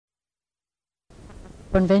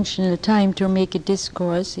conventional time to make a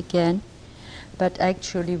discourse again, but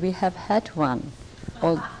actually we have had one.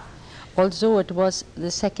 Although it was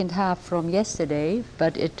the second half from yesterday,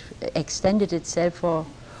 but it extended itself for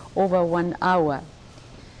over 1 hour.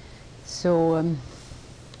 So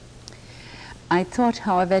I thought,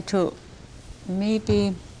 however, to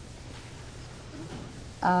maybe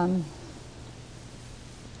kind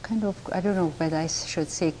of, I don't know whether I should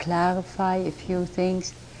say clarify a few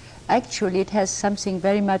things. Actually, it has something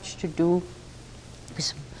very much to do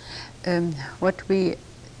with what we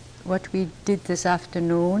did this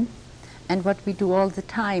afternoon and what we do all the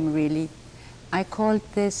time, really. I called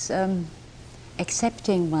this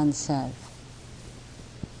accepting oneself.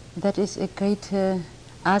 That is a great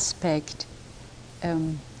aspect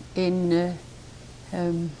under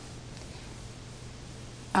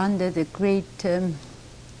the great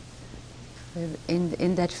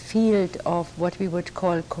in that field of what we would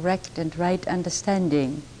call correct and right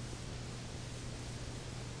understanding.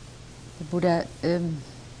 The Buddha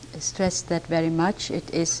stressed that very much.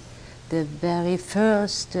 It is the very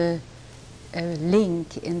first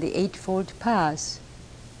link in the Eightfold Path,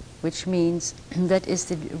 which means that is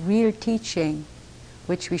the real teaching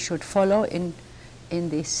which we should follow in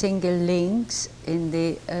the single links, in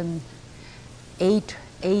the eight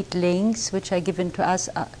links which are given to us.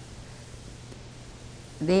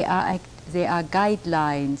 They are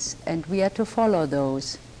guidelines, and we are to follow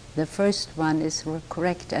those. The first one is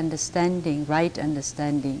correct understanding, right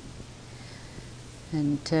understanding,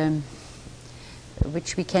 and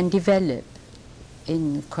which we can develop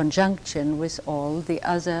in conjunction with all the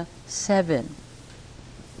other 7.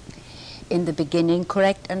 In the beginning,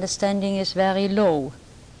 correct understanding is very low.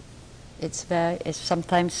 It's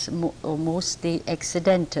sometimes or mostly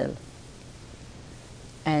accidental.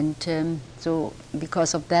 And so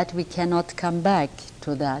because of that, we cannot come back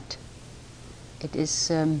to that. It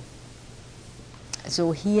is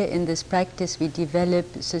so here in this practice we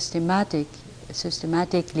develop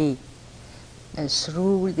systematically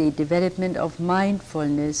through the development of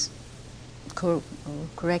mindfulness,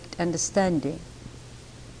 correct understanding.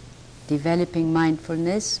 Developing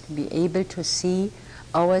mindfulness, be able to see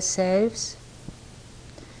ourselves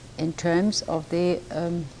in terms of the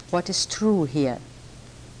what is true here.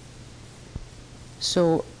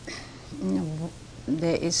 So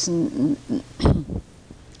there is, and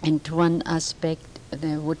one aspect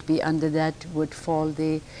there would be under that would fall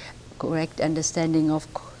the correct understanding of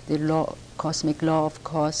the law, cosmic law of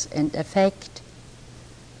cause and effect,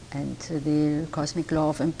 and the cosmic law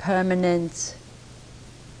of impermanence,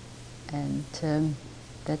 and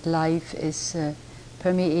that life is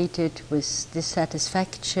permeated with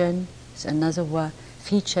dissatisfaction. It's another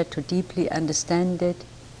feature to deeply understand it.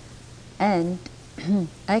 And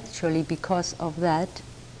actually, because of that,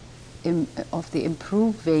 of the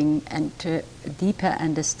improving and deeper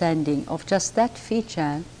understanding of just that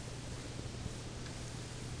feature,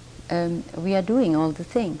 we are doing all the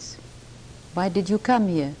things. Why did you come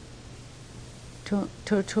here? To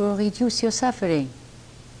reduce your suffering,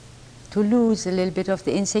 to lose a little bit of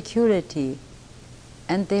the insecurity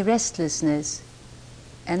and the restlessness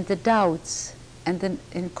and the doubts and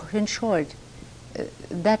in short,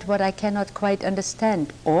 that what I cannot quite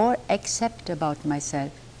understand or accept about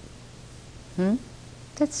myself.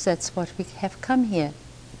 That's what we have come here.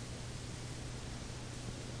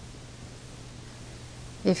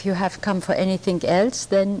 If you have come for anything else,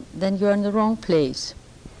 then you're in the wrong place.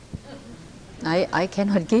 I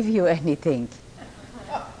cannot give you anything.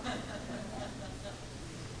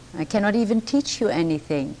 I cannot even teach you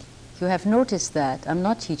anything. You have noticed that. I'm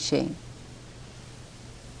not teaching.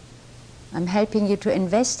 I'm helping you to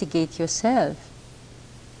investigate yourself,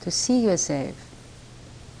 to see yourself.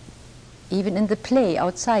 Even in the play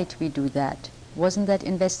outside we do that. Wasn't that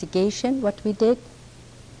investigation what we did?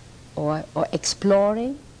 Or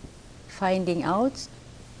exploring, finding out?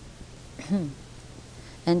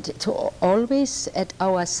 And to always at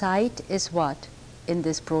our side is what in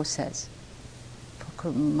this process?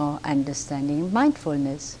 For more understanding,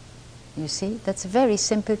 mindfulness. You see, that's a very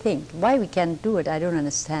simple thing. Why we can't do it, I don't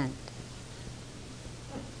understand.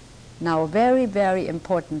 Now, a very, very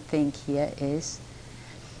important thing here is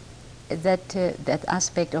that that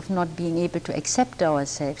aspect of not being able to accept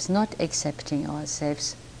ourselves, not accepting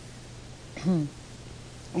ourselves.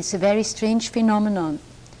 It's a very strange phenomenon.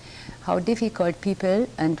 How difficult people,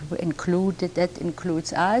 and that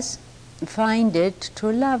includes us, find it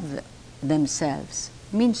to love themselves.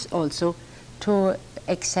 Means also to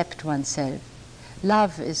accept oneself.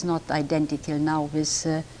 Love is not identical now with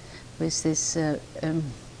this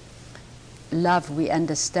love we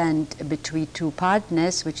understand between two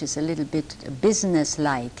partners, which is a little bit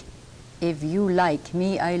business-like. If you like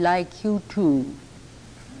me, I like you too.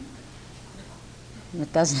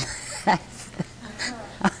 It doesn't have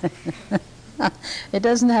it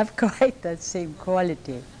doesn't have quite that same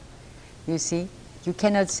quality. You see, you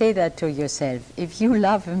cannot say that to yourself. If you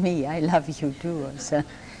love me, I love you too. So it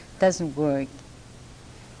doesn't work.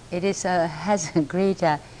 It is has a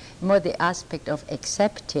greater, more the aspect of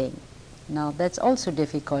accepting. Now that's also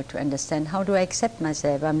difficult to understand. How do I accept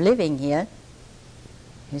myself? I'm living here.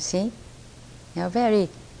 You see, very,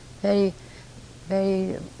 very,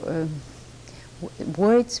 very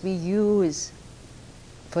words we use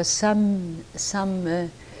for some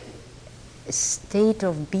state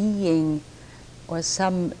of being or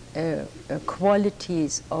some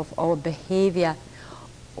qualities of our behavior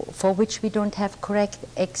for which we don't have correct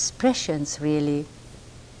expressions, really.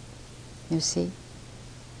 You see?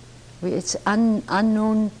 It's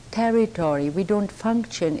unknown territory. We don't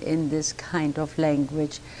function in this kind of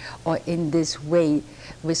language or in this way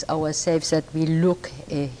with ourselves that we look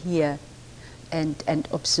here and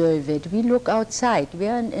observe it. We look outside. We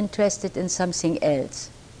are interested in something else,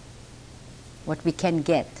 what we can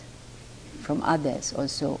get from others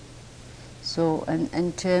also. So,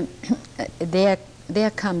 there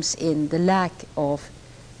comes in the lack of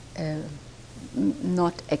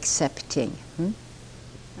not accepting.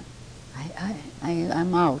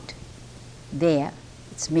 I'm out there.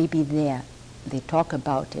 It's maybe there. They talk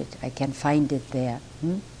about it. I can find it there.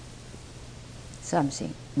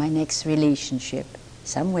 Something. My next relationship.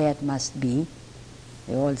 Somewhere it must be.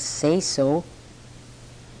 They all say so.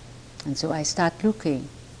 And so I start looking.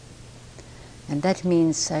 And that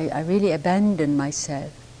means I really abandon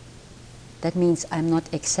myself. That means I'm not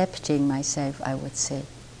accepting myself, I would say.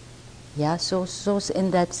 Yeah, so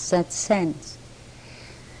in that sense.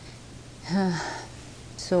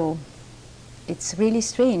 So it's really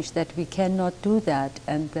strange that we cannot do that,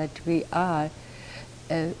 and that we are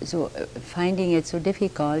finding it so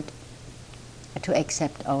difficult to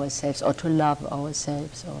accept ourselves or to love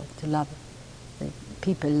ourselves or to love.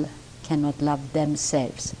 People cannot love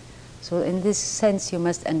themselves. So in this sense you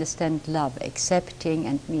must understand love, accepting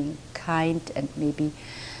and being kind and maybe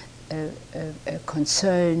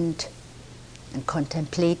concerned and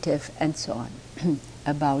contemplative and so on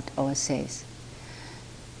about ourselves.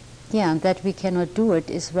 Yeah, and that we cannot do it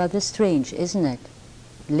is rather strange, isn't it?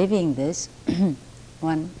 Living this,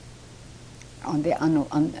 on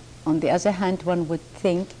the other hand, one would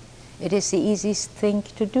think it is the easiest thing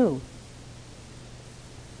to do,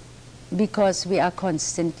 because we are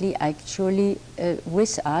constantly actually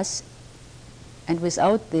with us, and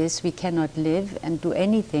without this we cannot live and do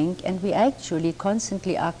anything, and we actually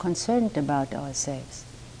constantly are concerned about ourselves,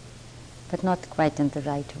 but not quite in the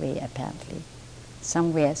right way, apparently.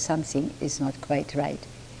 Somewhere something is not quite right.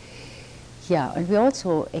 Yeah, and we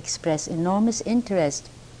also express enormous interest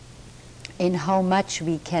in how much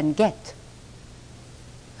we can get.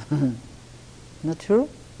 Not true?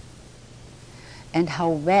 And how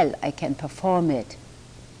well I can perform it,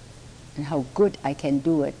 and how good I can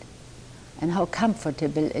do it, and how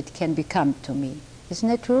comfortable it can become to me.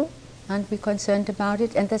 Isn't it true? Aren't we concerned about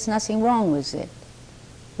it? And there's nothing wrong with it,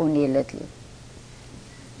 only a little.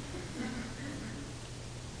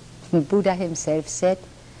 Buddha himself said,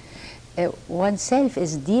 oneself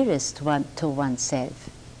is dearest to oneself.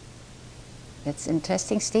 That's an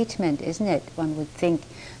interesting statement, isn't it? One would think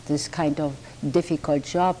this kind of difficult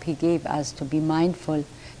job he gave us to be mindful,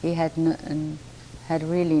 he had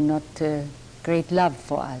really not great love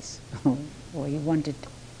for us, or he wanted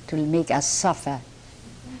to make us suffer.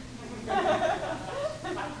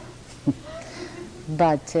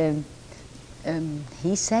 But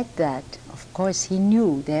he said that. Of course, he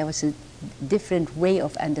knew there was a different way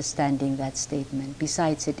of understanding that statement.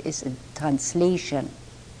 Besides, it is a translation.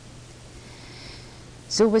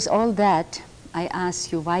 So with all that, I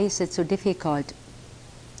ask you, why is it so difficult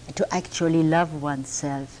to actually love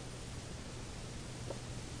oneself?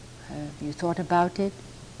 Have you thought about it?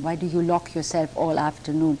 Why do you lock yourself all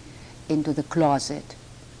afternoon into the closet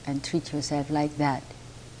and treat yourself like that?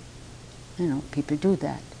 You know, people do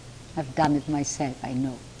that. I've done it myself, I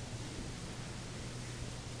know.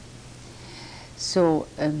 So,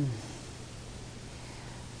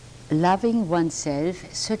 loving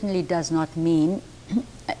oneself certainly does not mean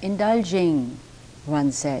indulging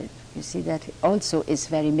oneself. You see, that also is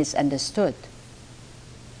very misunderstood.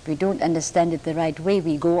 If we don't understand it the right way,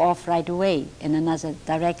 we go off right away in another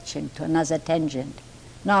direction, to another tangent.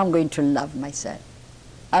 Now I'm going to love myself.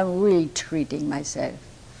 I'm really treating myself,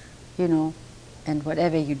 you know, and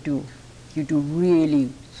whatever you do really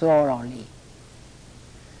thoroughly.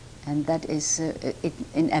 And that is, it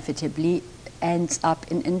inevitably ends up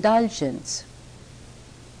in indulgence.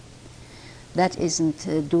 That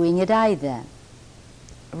isn't doing it either.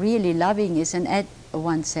 Really loving is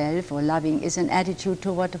oneself, or loving is an attitude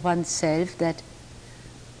toward oneself that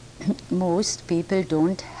most people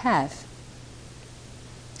don't have.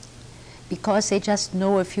 Because they just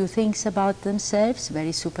know a few things about themselves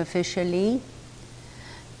very superficially,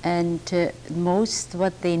 and most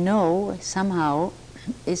what they know somehow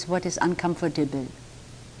is what is uncomfortable.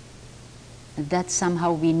 That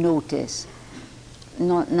somehow we notice,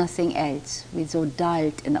 nothing else. We're so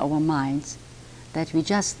dulled in our minds that we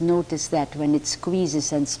just notice that when it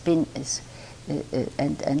squeezes and spins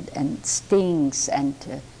and stings, and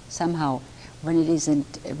somehow when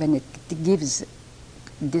it gives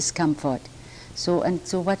discomfort.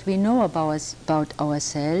 So what we know about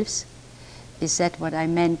ourselves is that what I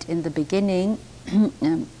meant in the beginning,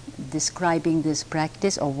 describing this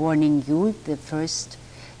practice or warning you, the first,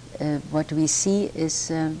 what we see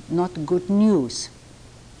is not good news.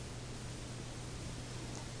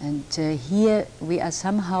 And here we are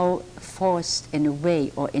somehow forced in a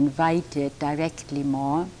way, or invited directly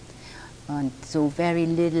more, and so very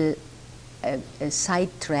little side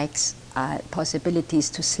tracks, possibilities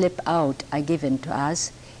to slip out are given to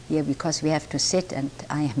us here, because we have to sit and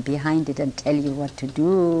I am behind it and tell you what to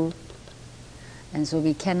do. And so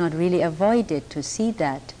we cannot really avoid it, to see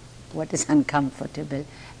that, what is uncomfortable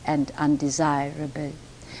and undesirable.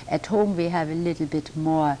 At home we have a little bit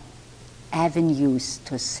more avenues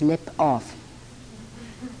to slip off.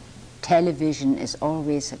 Television is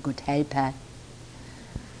always a good helper.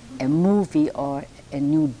 A movie or a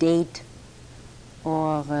new date,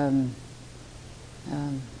 or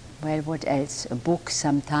well, what else? A book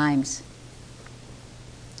sometimes.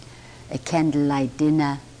 A candlelight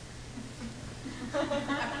dinner.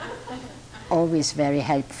 Always very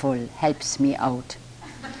helpful, helps me out.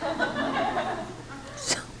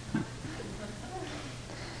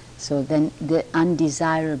 So then the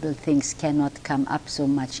undesirable things cannot come up so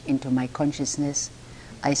much into my consciousness.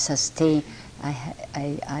 I sustain,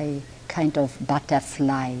 I kind of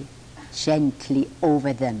butterfly gently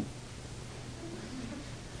over them.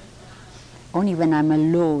 Only when I'm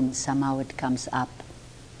alone somehow it comes up,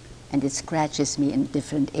 and it scratches me in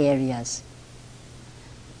different areas.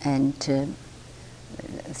 And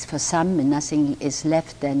for some, nothing is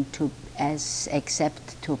left then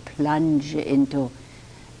except to plunge into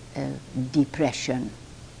depression.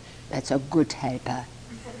 That's a good helper.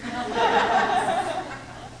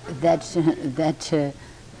 that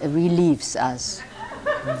relieves us.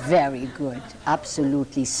 Very good,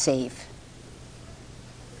 absolutely safe.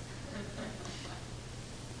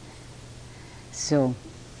 So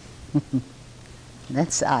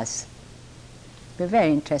that's us. We're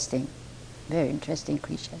very interesting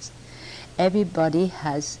creatures. Everybody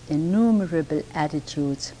has innumerable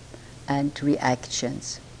attitudes and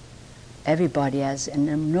reactions. Everybody has an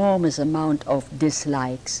enormous amount of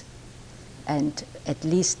dislikes and at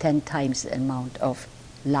least 10 times the amount of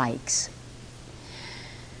likes.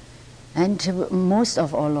 And most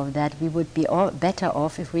of all of that, we would be better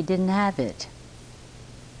off if we didn't have it.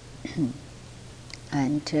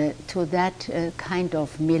 And to that kind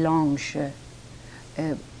of melange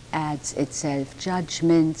adds itself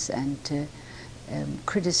judgments and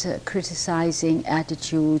criticizing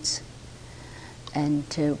attitudes, and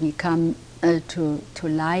we come to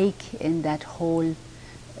like in that whole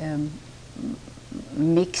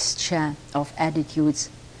mixture of attitudes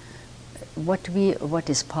what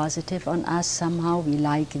is positive on us. Somehow we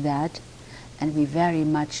like that, and we very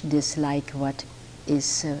much dislike what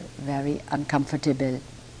is very uncomfortable.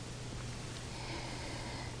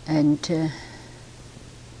 And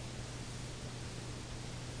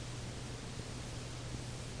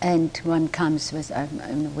one comes with,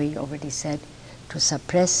 we already said, to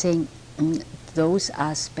suppressing those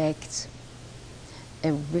aspects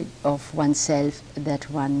of oneself that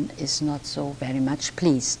one is not so very much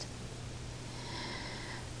pleased.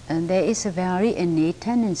 And there is a very innate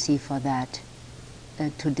tendency for that,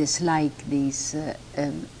 to dislike these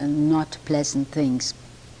not pleasant things.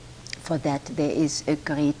 For that there is a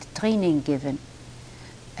great training given.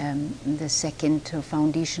 The second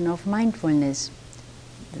foundation of mindfulness.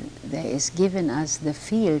 There is given us the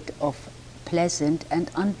field of pleasant and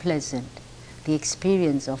unpleasant, the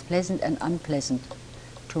experience of pleasant and unpleasant,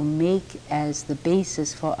 to make as the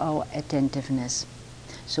basis for our attentiveness.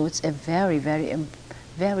 So it's a very, very,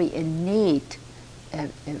 very innate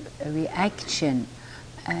reaction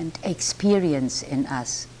and experience in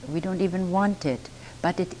us. We don't even want it,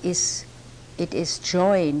 but it is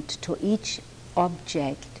joined to each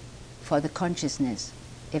object for the consciousness.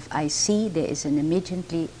 if I see, there is an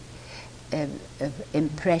immediately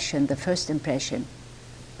impression, the first impression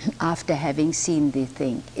after having seen the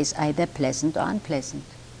thing is either pleasant or unpleasant,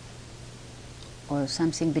 or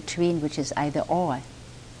something between, which is either or.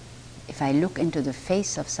 If I look into the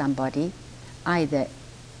face of somebody, either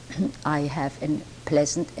I have a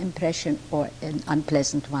pleasant impression or an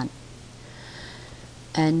unpleasant one.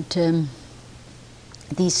 And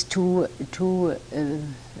these two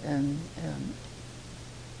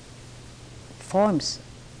forms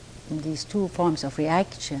of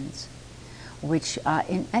reactions, which are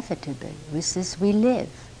inevitable, with this we live.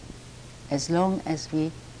 As long as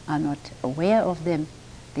we are not aware of them,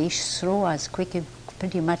 they throw us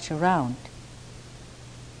pretty much around.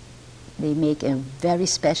 They make a very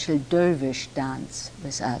special dervish dance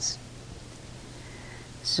with us.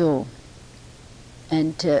 So,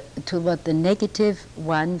 and toward the negative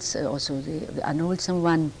ones, also the unwholesome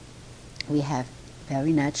one, we have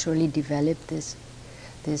very naturally developed this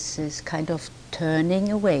kind of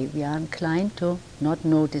turning away. We are inclined to not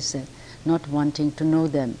notice it, not wanting to know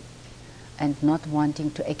them, and not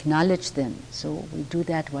wanting to acknowledge them. So we do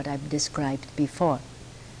that, what I've described before,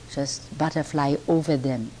 just butterfly over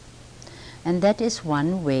them. And that is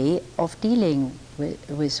one way of dealing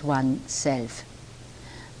with oneself.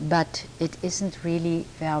 But it isn't really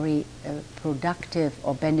very productive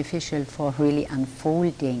or beneficial for really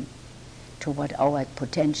unfolding toward our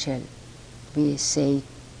potential. We say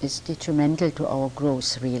is detrimental to our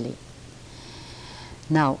growth, really.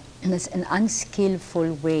 Now, there's an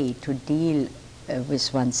unskillful way to deal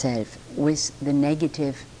with oneself, with the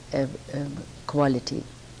negative quality,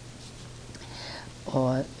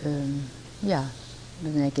 or the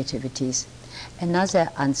negativities. Another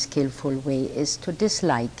unskillful way is to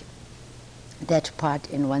dislike that part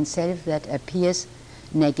in oneself that appears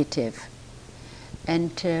negative.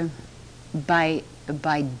 And by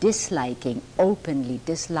disliking, openly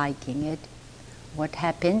disliking it, what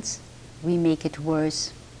happens? We make it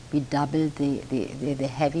worse. We double the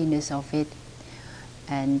heaviness of it.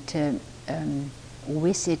 And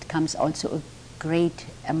with it comes also a great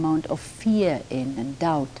amount of fear and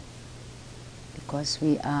doubt, because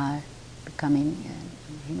we are becoming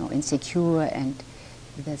insecure, and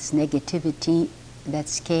that's negativity that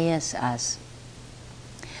scares us.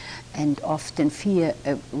 And often fear,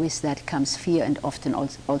 with that comes fear, and often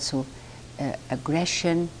also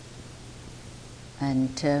aggression.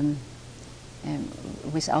 And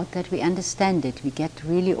without that we understand it, we get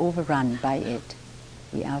really overrun by it.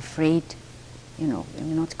 We are afraid, we're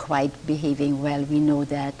not quite behaving well, we know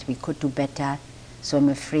that, we could do better, so I'm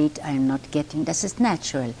afraid I'm not getting, this is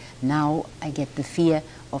natural. Now I get the fear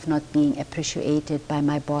of not being appreciated by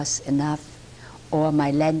my boss enough, or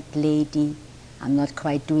my landlady, I'm not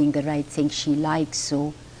quite doing the right thing she likes,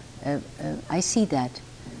 so I see that.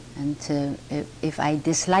 And if I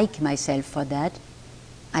dislike myself for that,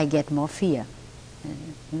 I get more fear.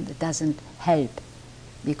 It doesn't help,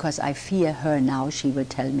 because I fear her now, she will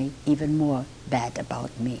tell me even more bad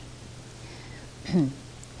about me.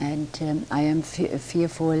 And I am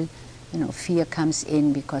fearful, fear comes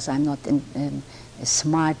in because I'm not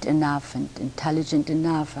smart enough and intelligent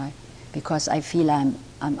enough, because I feel I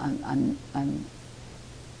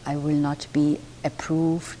will not be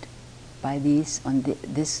approved by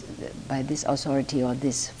by this authority or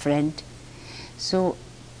this friend. So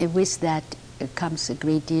with that comes a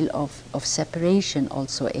great deal of separation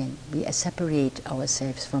also in. We separate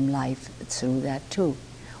ourselves from life through that too.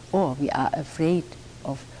 Or we are afraid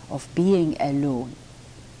of being alone.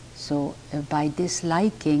 So by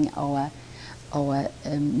disliking our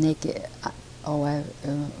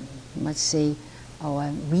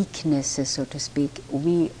weaknesses, so to speak,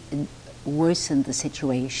 we worsen the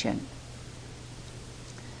situation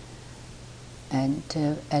and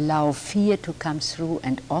allow fear to come through,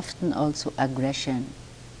 and often also aggression.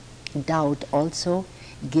 Doubt also,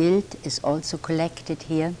 guilt is also collected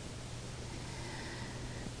here.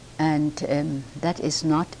 And that is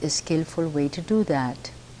not a skillful way to do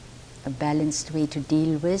that. A balanced way to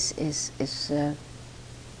deal with is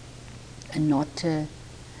not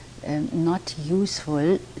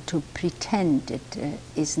useful to pretend it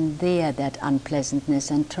isn't there, that unpleasantness,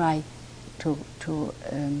 and try to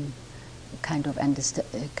kind of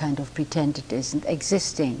pretend it isn't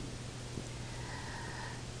existing.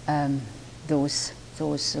 Those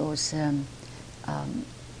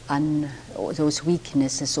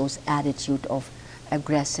weaknesses, those attitude of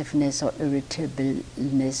aggressiveness or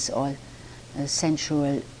irritableness or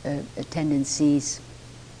sensual tendencies,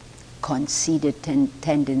 conceited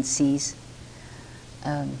tendencies,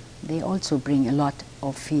 they also bring a lot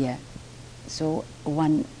of fear. So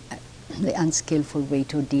one the unskillful way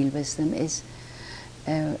to deal with them is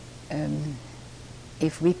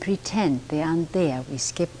if we pretend they aren't there, we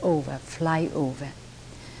skip over, fly over,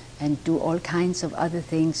 and do all kinds of other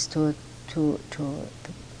things to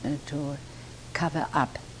cover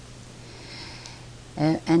up.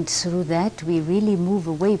 And through that we really move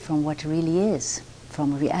away from what really is,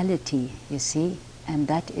 from reality, you see, and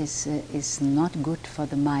that is not good for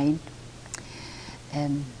the mind.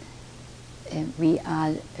 We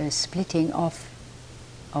are splitting off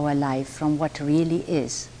our life from what really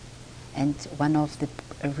is. And one of the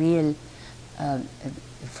real,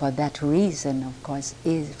 for that reason, of course,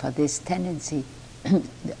 is for this tendency,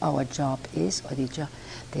 our job is, or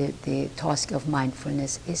the task of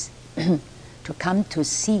mindfulness is to come to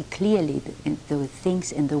see clearly the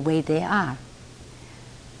things in the way they are.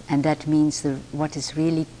 And that means what is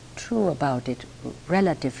really true about it,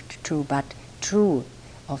 relative true, but true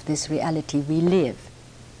of this reality we live.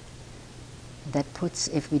 That puts,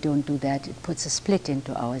 if we don't do that, it puts a split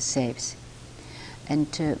into ourselves. And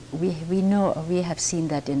we know, we have seen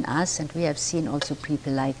that in us, and we have seen also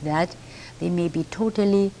people like that. They may be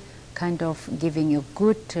totally kind of giving a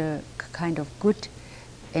good, kind of good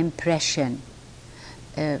impression.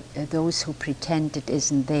 Those who pretend it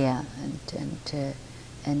isn't there,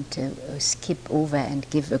 and skip over and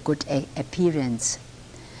give a good appearance,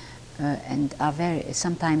 and are very.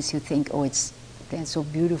 Sometimes you think, oh, they're so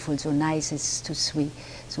beautiful, so nice, it's too sweet,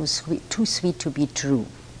 too sweet to be true.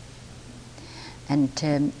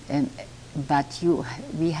 But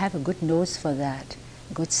we have a good nose for that,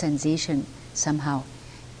 good sensation somehow.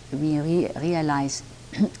 We realize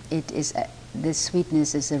this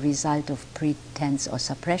sweetness is a result of pretense or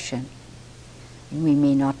suppression. We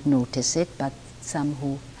may not notice it, but some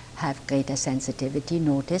who have greater sensitivity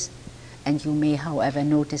notice, and you may, however,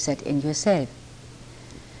 notice it in yourself.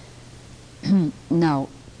 Now,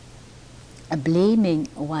 blaming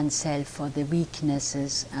oneself for the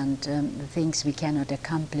weaknesses and the things we cannot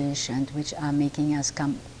accomplish and which are making us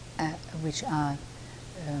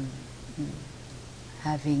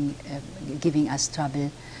giving us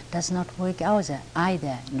trouble, does not work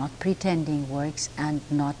either. Not pretending works, and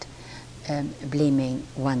not blaming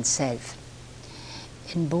oneself.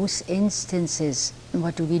 In both instances,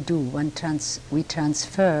 what do? We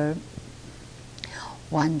transfer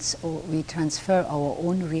our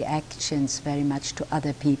own reactions very much to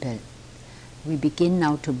other people. We begin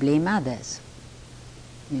now to blame others.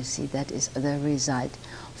 You see, that is the result,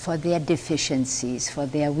 for their deficiencies, for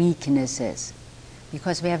their weaknesses,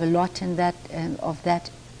 because we have a lot in that of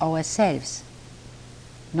that ourselves.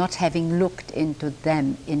 Not having looked into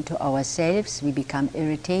ourselves, we become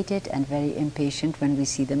irritated and very impatient when we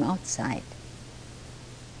see them outside.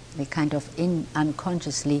 We kind of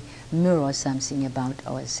unconsciously mirror something about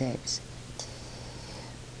ourselves.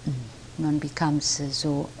 One becomes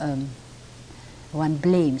one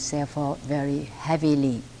blames, therefore, very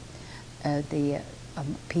heavily the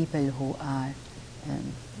people who are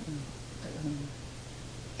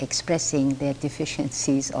expressing their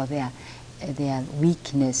deficiencies or their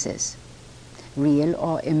weaknesses, real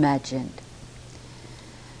or imagined.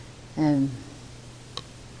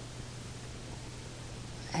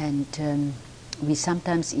 We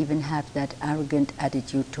sometimes even have that arrogant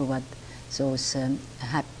attitude toward those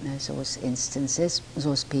instances,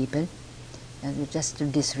 those people, just to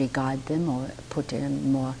disregard them or put a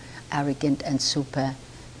more arrogant and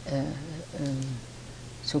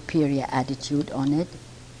superior attitude on it.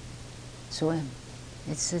 So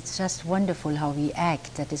it's just wonderful how we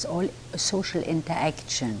act. That is all social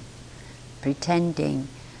interaction, pretending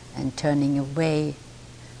and turning away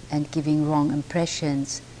and giving wrong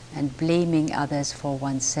impressions and blaming others for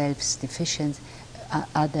oneself's deficiencies,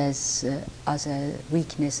 other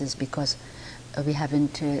weaknesses because we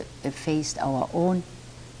haven't faced our own.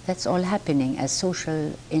 That's all happening as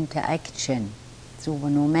social interaction. So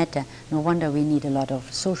no wonder we need a lot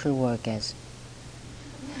of social workers.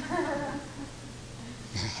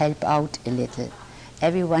 Help out a little.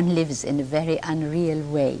 Everyone lives in a very unreal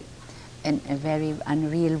way, in a very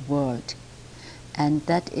unreal world. And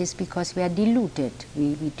that is because we are deluded.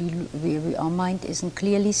 Our mind isn't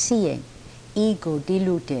clearly seeing. Ego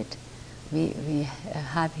deluded. We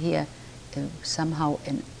have here somehow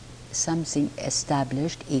something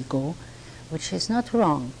established, ego, which is not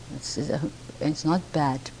wrong. It's not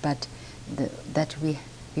bad, but that we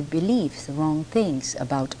believe the wrong things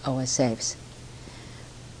about ourselves.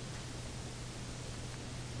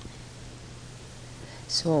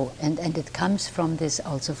 So, and it comes from this,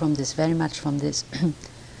 also from this, very much from this,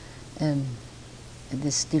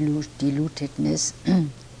 this deludedness,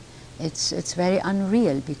 it's very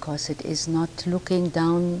unreal, because it is not looking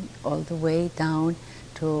down, all the way down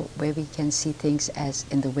to where we can see things as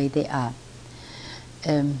in the way they are.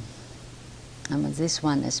 This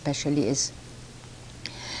one especially it's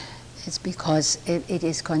because it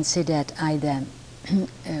is considered either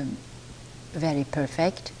very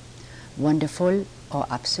perfect, wonderful, or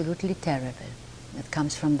absolutely terrible. It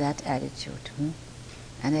comes from that attitude.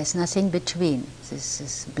 And there's nothing between. This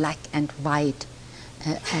is black and white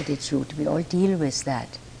attitude. We all deal with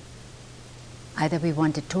that. Either we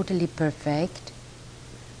want it totally perfect,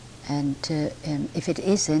 and if it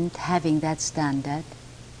isn't having that standard,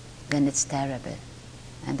 then it's terrible.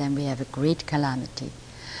 And then we have a great calamity.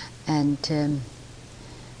 And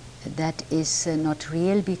that is not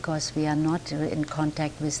real, because we are not in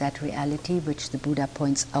contact with that reality, which the Buddha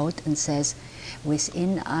points out and says,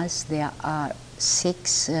 within us there are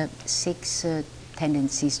six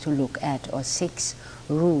tendencies to look at, or 6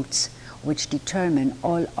 roots, which determine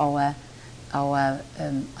all our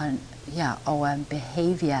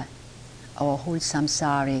behavior, our whole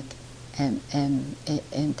samsaric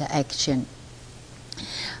interaction,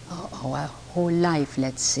 our whole life,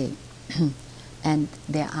 let's say. And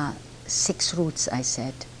there are 6 roots, I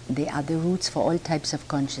said. They are the roots for all types of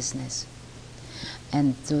consciousness.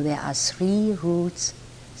 And so there are 3 roots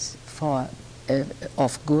for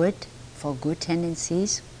good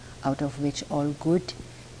tendencies, out of which all good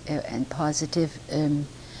and positive,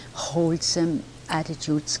 wholesome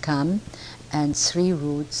attitudes come, and 3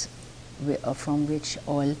 roots from which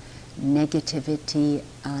all negativity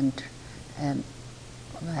and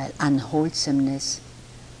unwholesomeness,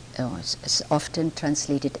 is often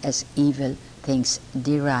translated as evil things,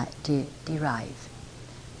 derive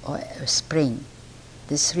or spring.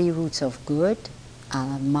 The 3 roots of good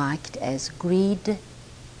are marked as greed,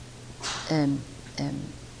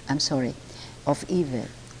 of evil,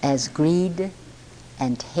 as greed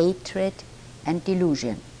and hatred and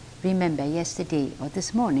delusion. Remember, yesterday, or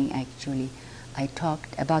this morning actually, I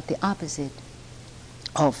talked about the opposite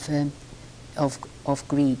of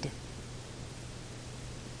greed,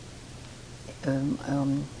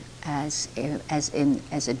 as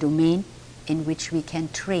a domain in which we can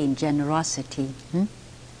train generosity,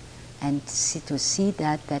 and to see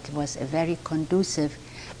that was a very conducive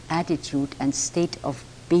attitude and state of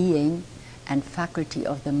being and faculty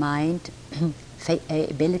of the mind,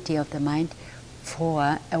 ability of the mind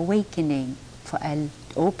for awakening, for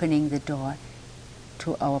opening the door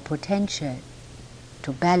to our potential,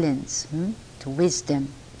 to balance, to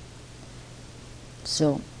wisdom.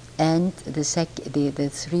 So, and the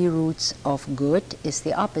 3 roots of good is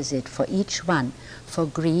the opposite for each one. For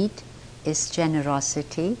greed is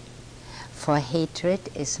generosity, for hatred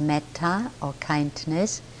is metta or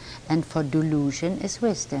kindness, and for delusion is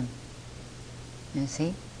wisdom. You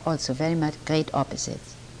see, also very much great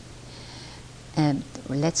opposites. And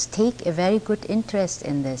let's take a very good interest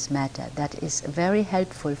in this matter. That is very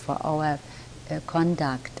helpful for our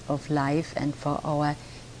conduct of life and for our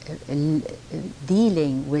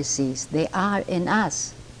dealing with these. They are in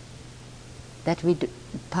us. That we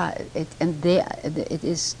it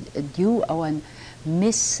is due our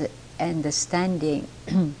misunderstanding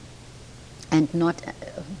and not,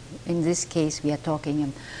 in this case we are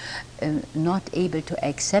talking not able to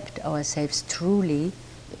accept ourselves truly,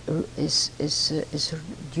 is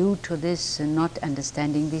due to this not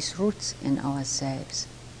understanding these roots in ourselves.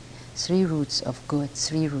 3 roots of good,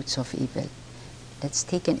 3 roots of evil. Let's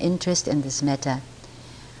take an interest in this matter.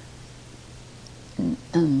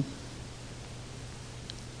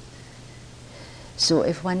 So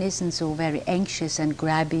if one isn't so very anxious and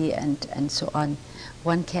grabby and so on,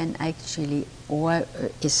 one can actually, or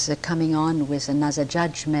is coming on with another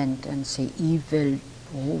judgment and say, evil,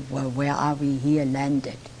 oh, well, where are we here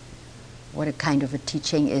landed? What a kind of a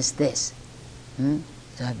teaching is this?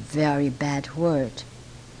 It's a very bad word.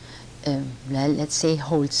 Well, let's say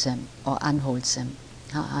wholesome or unwholesome.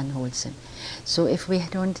 Unwholesome. So if we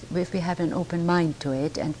have an open mind to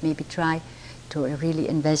it and maybe try to really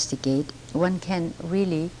investigate, one can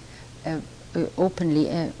really openly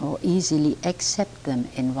or easily accept them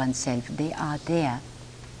in oneself. They are there.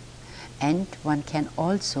 And one can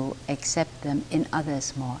also accept them in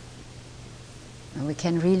others more. And we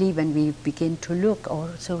can really, when we begin to look,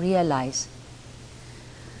 also realize.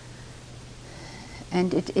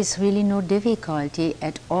 And it is really no difficulty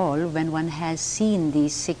at all when one has seen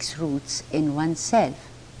these 6 roots in oneself.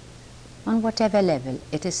 On whatever level,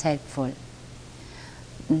 it is helpful.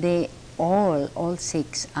 They all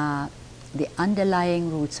 6 are the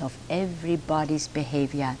underlying roots of everybody's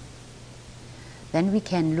behavior. Then we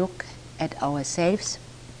can look at ourselves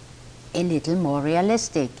a little more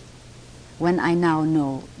realistic. when I now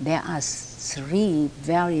know there are three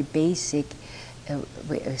very basic,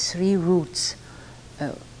 three roots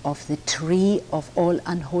of the tree of all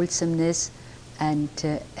unwholesomeness and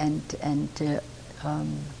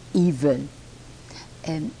evil.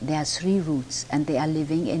 There are three roots, and they are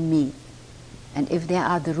living in me. And if there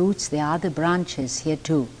are the roots, there are the branches here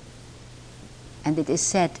too. And it is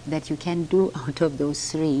said that you can do out of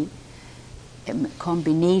those three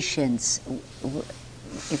combinations,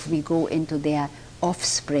 if we go into their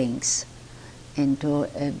offsprings, into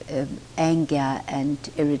anger and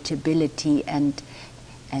irritability and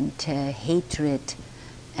hatred,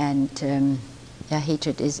 and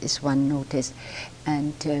hatred is one notice,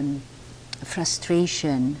 and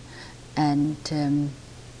frustration, and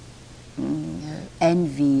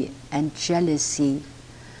envy and jealousy,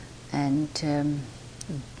 and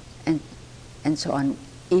so on.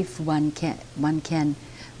 If one can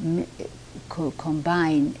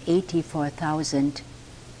combine 84,000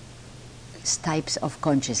 types of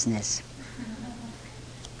consciousness.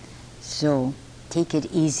 So take it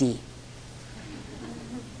easy.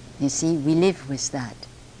 You see, we live with that.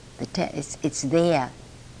 It's there.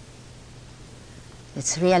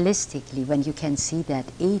 It's realistically when you can see that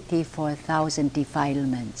 84,000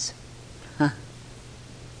 defilements. Huh.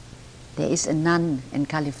 There is a nun in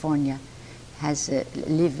California, has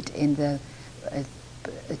lived in the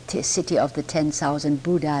city of the 10,000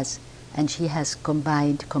 Buddhas, and she has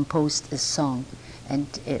composed a song, and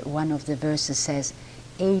one of the verses says,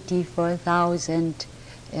 84,000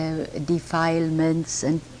 defilements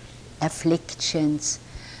and afflictions,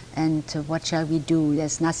 and what shall we do?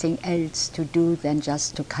 There's nothing else to do than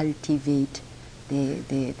just to cultivate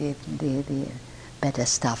the better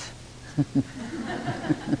stuff.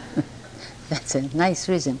 That's a nice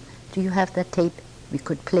rhythm. Do you have that tape? We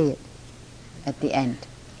could play it at the end.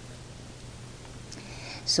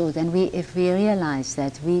 So then if we realize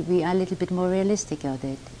that we are a little bit more realistic of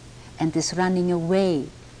it, and this running away,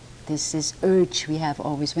 this urge we have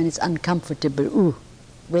always when it's uncomfortable, ooh,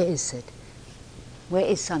 where is it? Where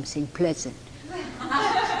is something pleasant?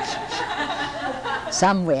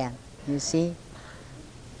 Somewhere, you see?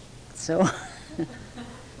 So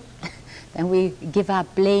then we give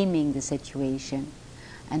up blaming the situation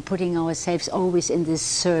and putting ourselves always in this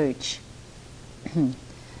search and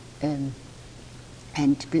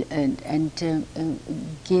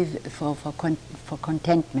give for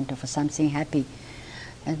contentment or for something happy.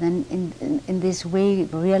 And then in this way,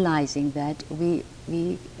 realizing that we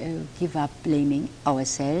give up blaming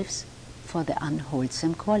ourselves for the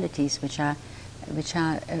unwholesome qualities which are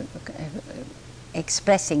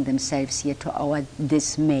expressing themselves here to our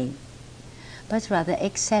dismay, but rather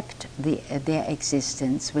accept their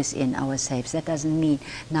existence within ourselves. That doesn't mean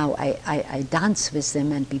now I dance with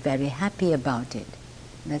them and be very happy about it.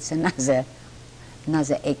 That's another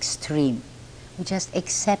extreme. We're just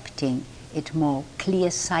accepting it more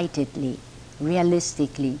clear-sightedly,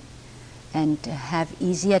 realistically, and have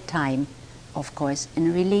easier time, of course,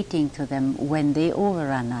 in relating to them when they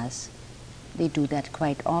overrun us. They do that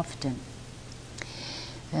quite often.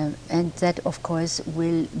 And that, of course,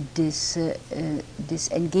 will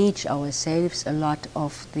disengage ourselves a lot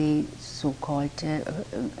of the so-called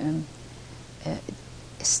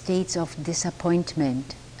states of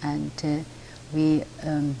disappointment, and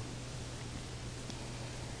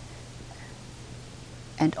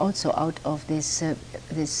and also out of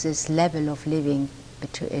this level of living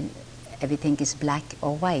between everything is black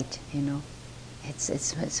or white. You know,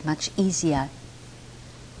 it's much easier.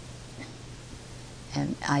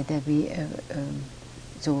 Either we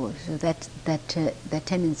so that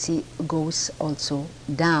tendency goes also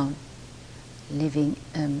down, living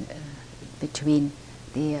between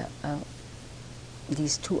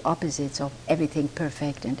these two opposites of everything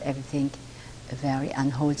perfect and everything very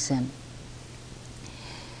unwholesome.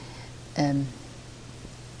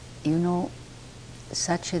 You know,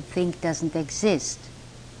 such a thing doesn't exist,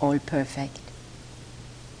 all perfect.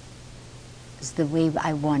 It's the way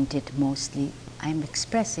I want it mostly. I'm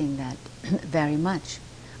expressing that very much.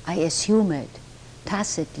 I assume it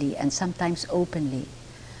tacitly and sometimes openly,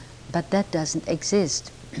 but that doesn't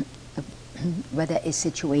exist. Whether a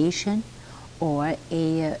situation or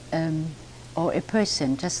a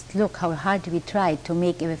person. Just look how hard we tried to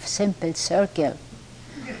make a simple circle.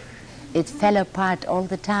 It fell apart all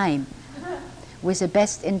the time. With the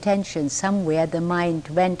best intentions, somewhere the mind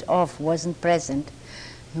went off, wasn't present.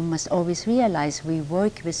 You must always realize we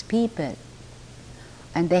work with people,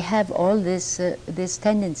 and they have all this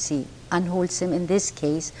tendency. Unwholesome in this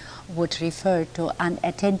case would refer to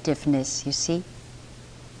unattentiveness, you see.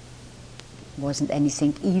 Wasn't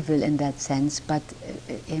anything evil in that sense, but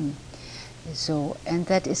So, and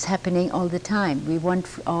that is happening all the time. We want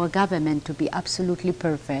our government to be absolutely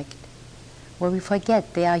perfect. Well, we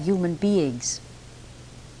forget they are human beings.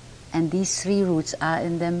 And these three roots are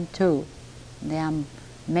in them too. There are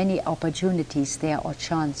many opportunities there, or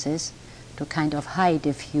chances, to kind of hide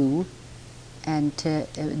a few and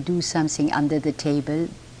do something under the table.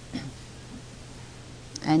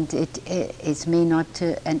 And it may not,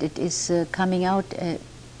 and it is coming out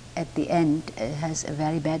at the end, has a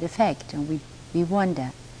very bad effect. And we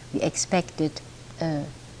wonder, we expected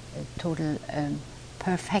total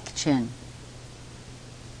perfection.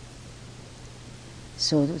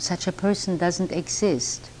 So such a person doesn't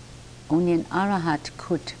exist. Only an arahat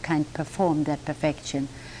could kind of perform that perfection.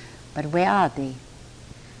 But where are they?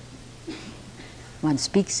 We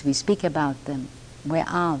speak about them. Where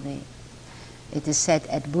are they? It is said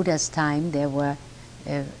at Buddha's time there were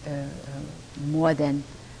more than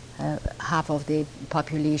half of the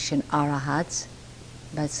population arahats.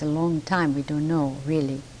 That's a long time, we don't know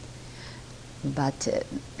really. But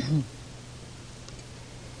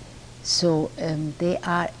so they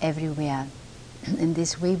are everywhere. In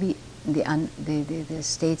this way, the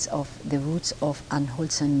states of the roots of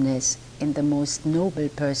unwholesomeness in the most noble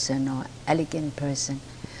person or elegant person,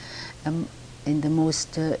 in the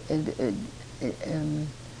most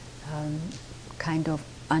kind of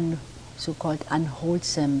so-called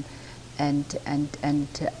unwholesome and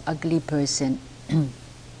ugly person,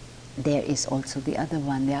 there is also the other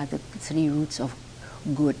one. There are the three roots of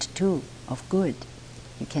good too, of good.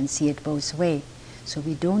 You can see it both ways. So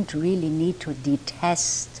we don't really need to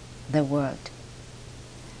detest the world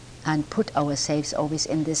and put ourselves always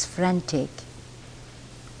in this frantic.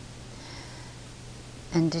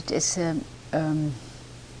 And it is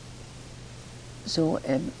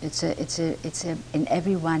it's in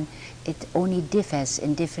everyone. It only differs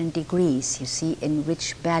in different degrees. You see in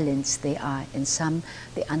which balance they are. In some,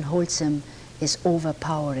 the unwholesome is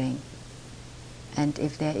overpowering, and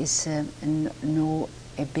if there is no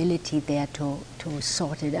ability there to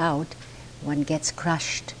sort it out, one gets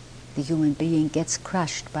crushed. The human being gets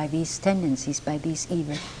crushed by these tendencies, by these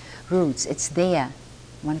evil roots. It's there.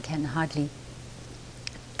 One can hardly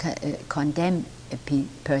condemn a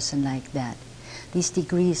person like that. These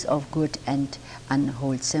degrees of good and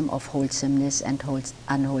unwholesome, of wholesomeness and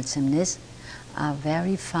unwholesomeness, are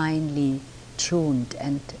very finely tuned,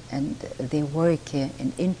 and they work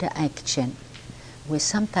in interaction with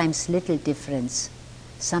sometimes little difference,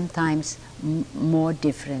 sometimes more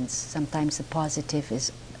difference. Sometimes the positive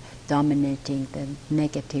is dominating, the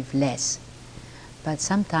negative less. But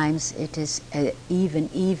sometimes it is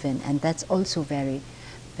even, and that's also very,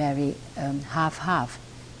 very half-half.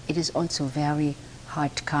 It is also very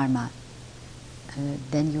hard karma.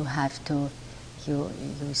 Then you have to, you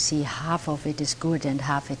see half of it is good and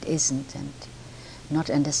half it isn't, and not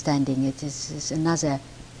understanding it is another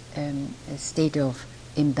state of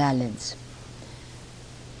imbalance.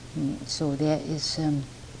 So there is,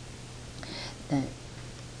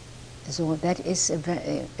 so that is a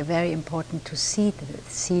very important to see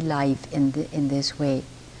life in this way,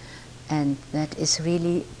 and that is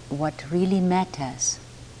really what really matters.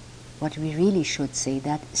 What we really should say,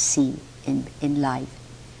 that see in life,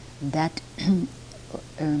 that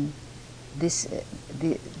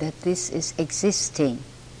that this is existing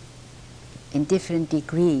in different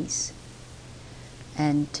degrees,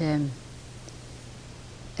 and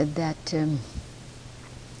that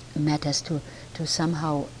matters to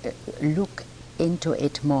somehow look into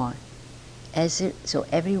it more. So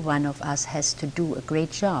every one of us has to do a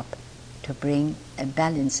great job to bring a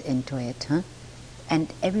balance into it, huh?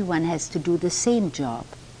 And everyone has to do the same job,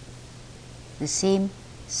 the same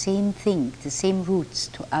thing, the same roots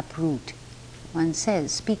to uproot. One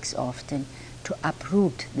speaks often to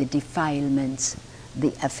uproot the defilements,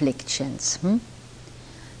 the afflictions,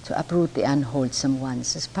 to uproot the unwholesome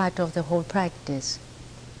ones. It's part of the whole practice.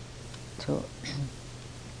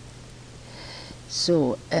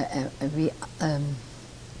 So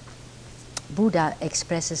Buddha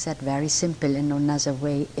expresses that very simple in another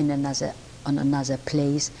way, on another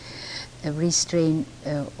place. Restrain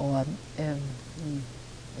or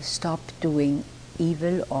stop doing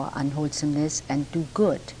evil or unwholesomeness and do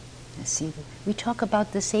good. See, we talk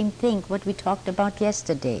about the same thing, what we talked about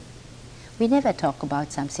yesterday. We never talk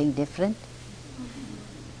about something different.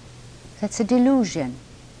 That's a delusion.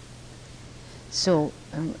 So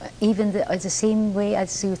even the same way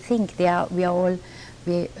as you think, we are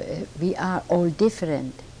all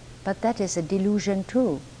different, but that is a delusion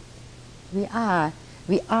too. We are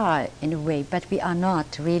in a way, but we are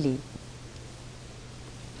not really.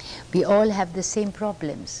 We all have the same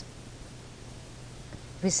problems.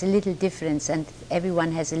 with a little difference, and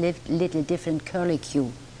everyone has a little different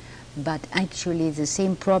curlicue. But actually the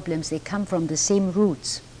same problems, they come from the same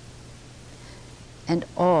roots. And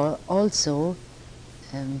also,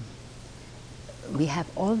 we have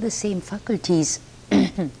all the same faculties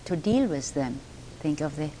to deal with them. Think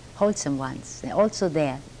of the wholesome ones. They're also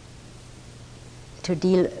there to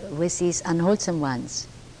deal with these unwholesome ones.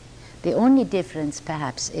 The only difference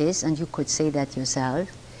perhaps is, and you could say that yourself,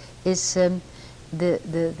 is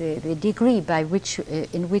the degree by which,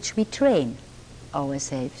 in which we train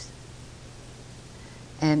ourselves.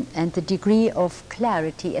 And the degree of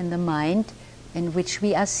clarity in the mind in which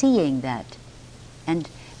we are seeing that. And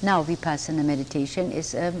now Vipassana meditation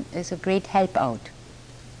is a great help out.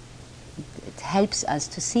 It helps us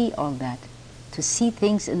to see all that, to see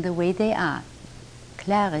things in the way they are.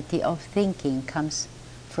 Clarity of thinking comes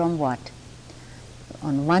from what?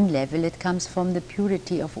 On one level, it comes from the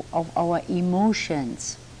purity of our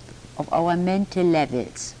emotions, of our mental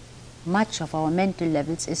levels. Much of our mental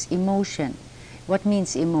levels is emotion. What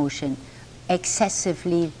means emotion?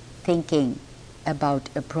 Excessively thinking about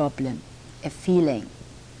a problem, a feeling,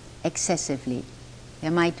 excessively. There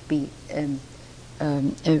might be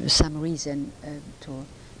some reason to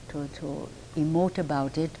emote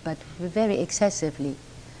about it, but very excessively.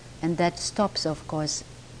 And that stops, of course,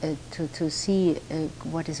 to see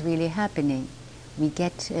what is really happening. We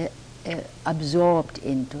get absorbed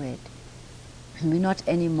into it. We're not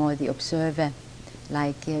anymore the observer,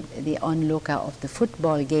 like the onlooker of the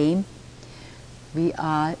football game. We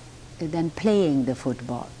are then playing the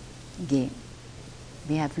football game.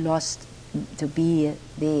 We have lost to be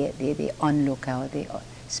the onlooker or the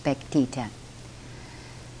spectator.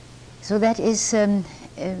 So that is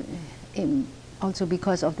also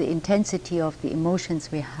because of the intensity of the emotions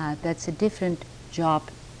we have. That's a different job.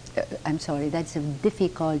 That's a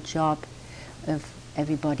difficult job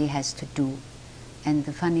everybody has to do. And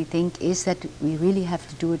the funny thing is that we really have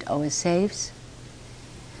to do it ourselves.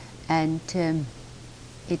 And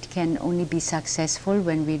it can only be successful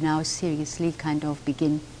when we now seriously kind of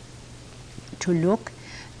begin to look,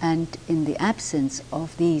 and in the absence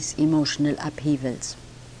of these emotional upheavals.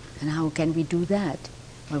 And how can we do that?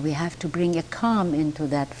 Well, we have to bring a calm into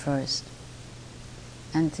that first.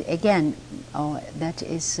 And again, that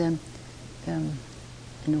is in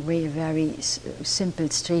a way a very simple,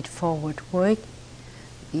 straightforward work.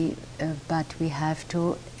 But we have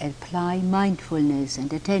to apply mindfulness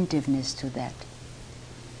and attentiveness to that.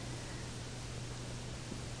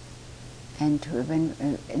 And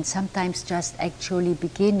and sometimes just actually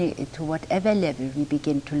begin to whatever level we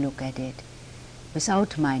begin to look at it,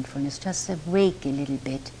 without mindfulness, just awake a little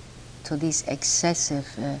bit to these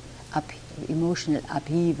excessive emotional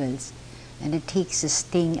upheavals, and it takes the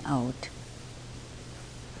sting out.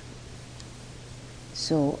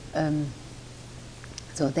 So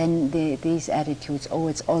then these attitudes, oh,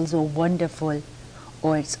 it's also wonderful,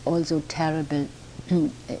 or it's also terrible,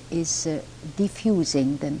 is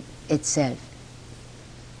diffusing them itself.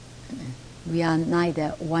 We are neither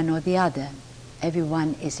one or the other.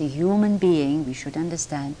 Everyone is a human being, we should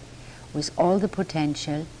understand, with all the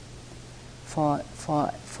potential for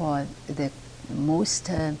the most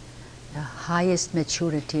the highest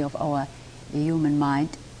maturity of our human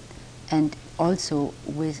mind, and also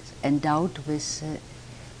endowed with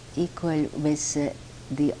equal with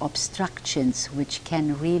the obstructions which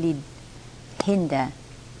can really hinder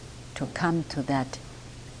to come to that,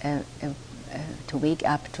 to wake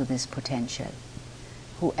up to this potential.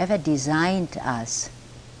 Whoever designed us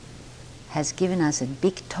has given us a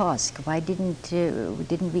big task. Why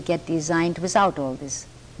didn't we get designed without all these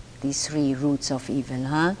three roots of evil,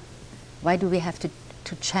 huh? Why do we have to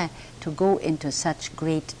go into such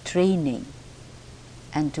great training,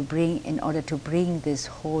 and in order to bring this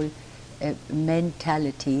whole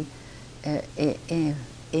mentality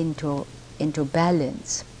into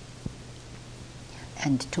balance,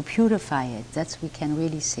 and to purify it? That's, we can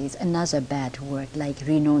really say, it's another bad word, like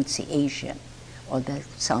renunciation, or that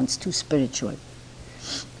sounds too spiritual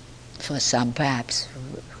for some, perhaps.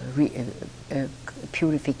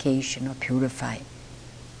 Purification or purify.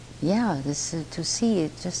 Yeah, this to see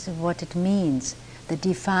it, just what it means, the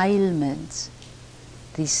defilements,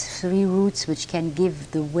 these three roots which can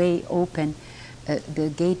give the way open,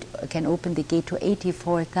 can open the gate to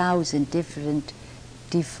 84,000 different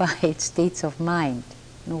defiled states of mind.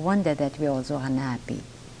 No wonder that we're also unhappy.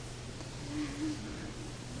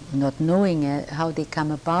 Not knowing how they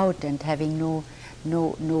come about, and having no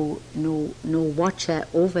watcher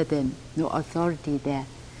over them, no authority there.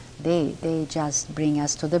 They just bring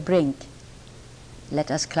us to the brink.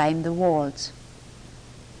 Let us climb the walls.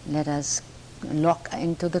 Let us lock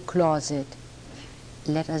into the closet.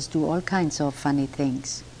 Let us do all kinds of funny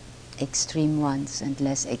things, extreme ones and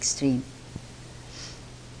less extreme.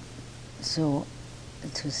 So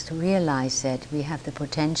to realize that we have the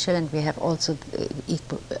potential and we have also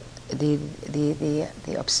the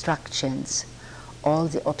obstructions, all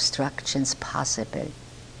the obstructions possible.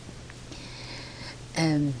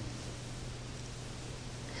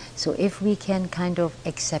 So if we can kind of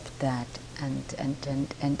accept that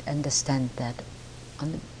and understand that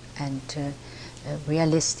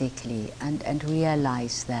realistically and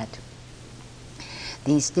realize that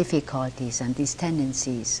these difficulties and these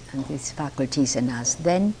tendencies and these faculties in us,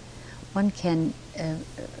 then one can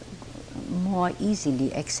more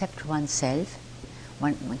easily accept oneself.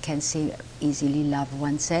 One can say easily love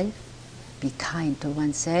oneself, be kind to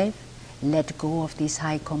oneself, let go of these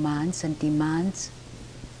high commands and demands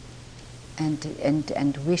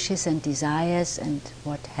and wishes and desires and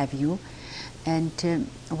what have you. And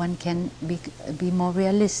one can be more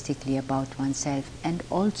realistically about oneself, and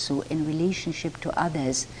also in relationship to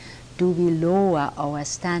others. Do we lower our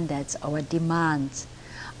standards, our demands,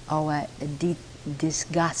 our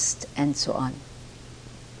disgust and so on,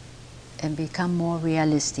 and become more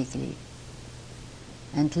realistically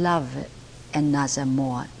and love another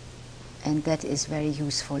more? And that is very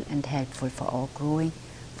useful and helpful for our growing,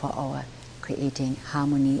 for our creating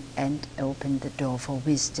harmony, and open the door for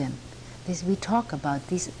wisdom. This we talk about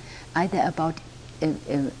this either about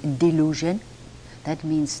delusion, that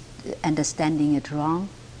means understanding it wrong,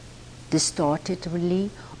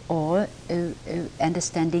 distortedly, or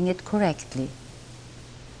understanding it correctly.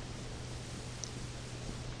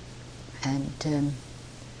 And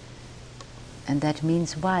that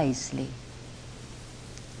means wisely.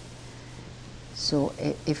 So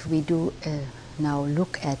if we do now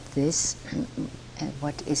look at this,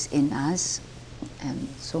 what is in us, and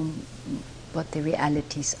so what the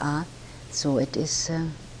realities are, so it is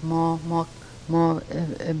more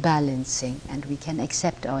balancing, and we can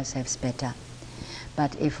accept ourselves better.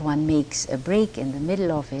 But if one makes a break in the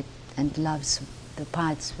middle of it and loves the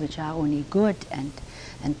parts which are only good and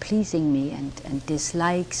pleasing me and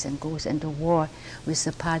dislikes and goes into war with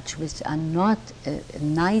the parts which are not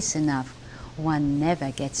nice enough, one never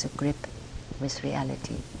gets a grip with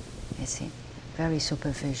reality, you see. Very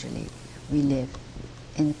superficially we live.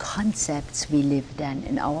 In concepts we live then,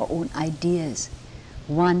 in our own ideas.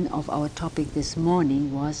 One of our topic this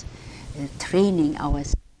morning was training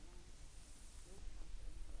ourselves.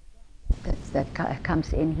 That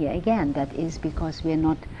comes in here again. That is because we are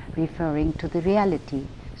not referring to the reality.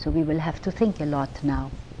 So we will have to think a lot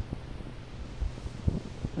now.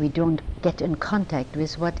 We don't get in contact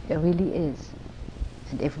with what it really is.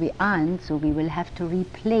 And if we aren't, so we will have to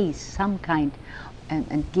replace some kind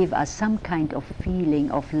and give us some kind of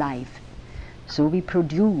feeling of life. So we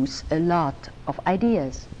produce a lot of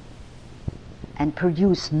ideas and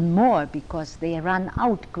produce more because they run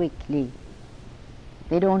out quickly.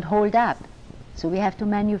 They don't hold up. So we have to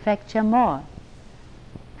manufacture more.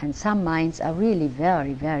 And some minds are really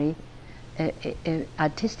very, very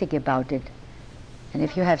artistic about it. And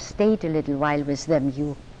if you have stayed a little while with them,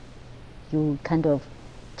 you kind of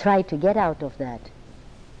try to get out of that.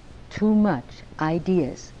 Too much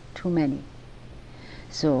ideas, too many.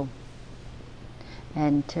 So,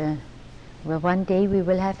 and well, one day we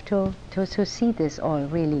will have to see this all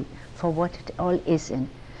really for what it all is and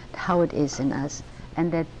how it is in us,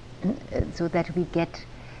 and that so that we get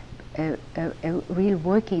a real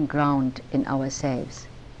working ground in ourselves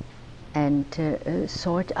and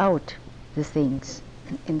sort out the things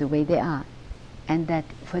in the way they are, and that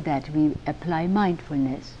for that we apply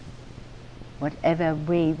mindfulness. Whatever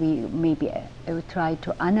way we maybe try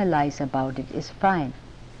to analyze about it is fine,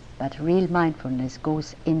 but real mindfulness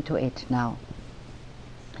goes into it now.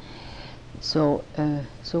 So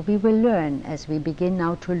we will learn as we begin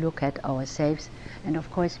now to look at ourselves, and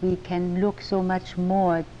of course we can look so much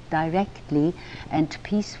more directly and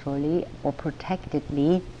peacefully or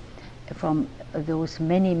protectedly from those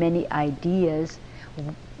many, many ideas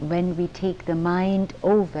when we take the mind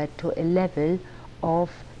over to a level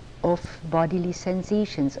of bodily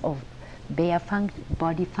sensations, of bare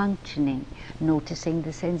body functioning, noticing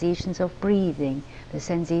the sensations of breathing, the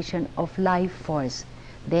sensation of life force.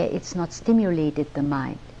 There it's not stimulated the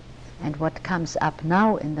mind, and what comes up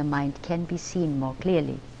now in the mind can be seen more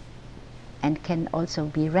clearly and can also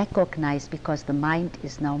be recognized because the mind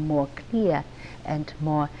is now more clear and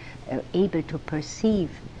more able to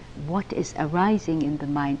perceive what is arising in the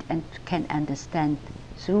mind and can understand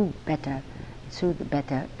through the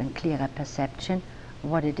better and clearer perception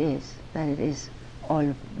what it is, that it is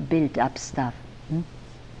all built up stuff.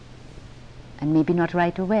 and maybe not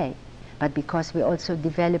right away, but because we also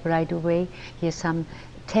develop right away, here's some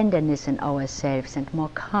tenderness in ourselves and more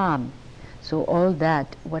calm. So all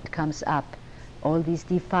that, what comes up, all these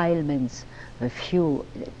defilements, a few,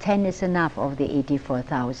 10 is enough of the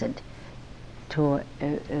 84,000 to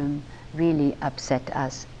really upset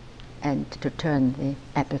us and to turn the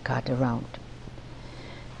apple cart around.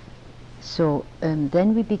 So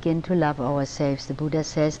then we begin to love ourselves. The Buddha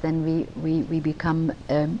says then we become,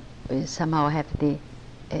 somehow have the,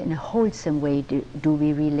 in a wholesome way do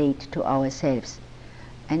we relate to ourselves.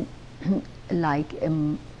 And like a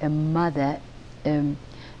mother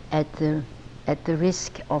at the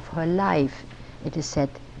risk of her life, it is said,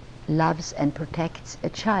 loves and protects a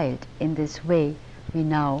child. In this way we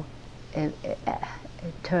now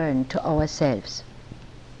turn to ourselves.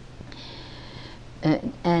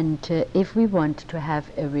 If we want to have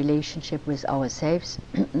a relationship with ourselves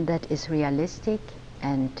that is realistic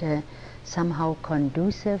and somehow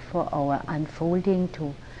conducive for our unfolding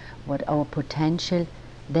to what our potential,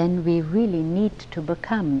 then we really need to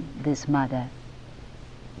become this mother.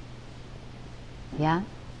 Yeah?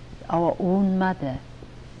 Our own mother.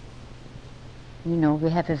 You know,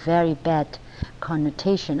 we have a very bad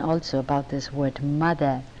connotation also about this word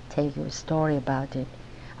mother. Tell you a story about it.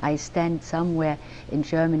 I stand somewhere in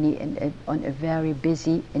Germany in a very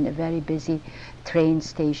busy train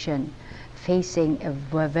station, facing a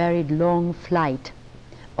very long flight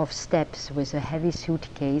of steps with a heavy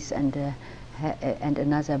suitcase and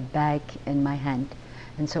another bag in my hand.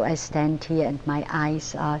 And so I stand here and my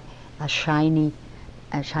eyes are shining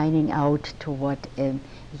out toward a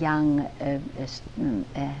young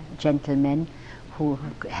gentleman who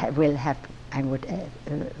will have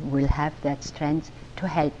that strength to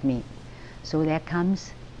help me. So there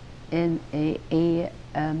comes an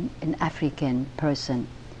African person,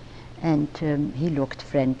 and he looked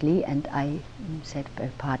friendly, and I said,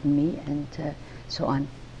 pardon me, and so on.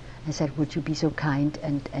 I said, would you be so kind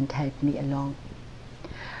and help me along?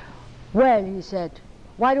 Well, he said,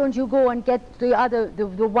 why don't you go and get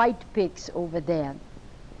the white pigs over there?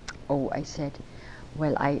 Oh, I said,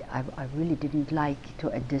 well, I really didn't like to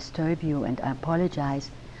disturb you, and I apologize.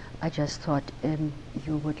 I just thought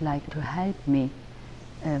you would like to help me.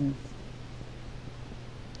 And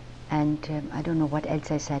I don't know what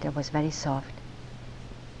else I said. I was very soft.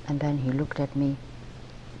 And then he looked at me.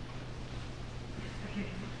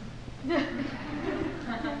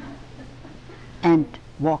 And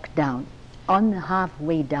walked down. On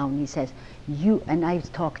halfway down, he says, you, and I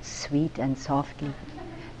talked sweet and softly,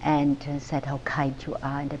 and said how kind you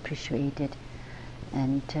are and appreciate it.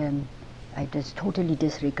 And I just totally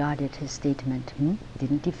disregarded his statement,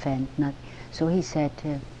 didn't defend, nothing. So he said,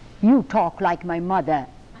 you talk like my mother.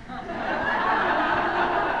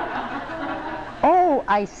 Oh,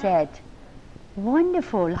 I said,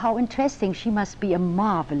 wonderful, how interesting, she must be a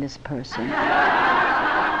marvelous person.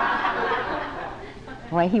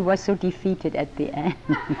 Why, he was so defeated at the end.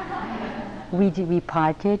 We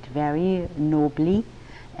parted very nobly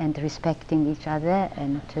and respecting each other,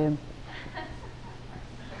 and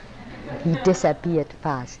he disappeared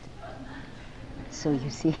fast. So you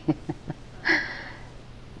see,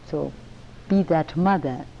 so be that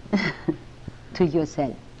mother to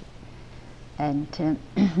yourself. And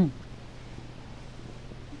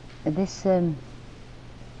this, so,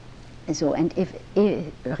 and if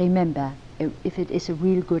remember, if it is a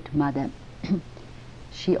real good mother,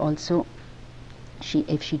 she also,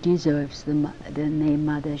 if she deserves the name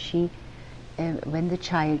mother, when the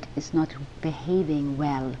child is not behaving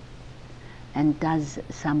well and does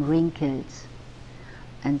some wrinkles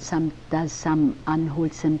and does some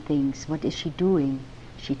unwholesome things, what is she doing?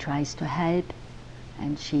 She tries to help,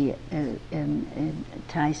 and she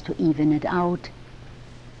tries to even it out,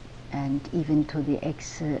 and even to the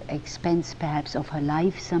expense perhaps of her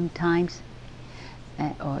life sometimes,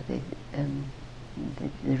 or the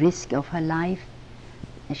risk of her life.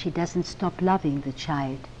 And she doesn't stop loving the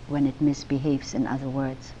child when it misbehaves, in other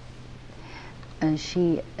words.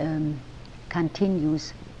 She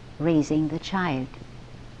continues raising the child.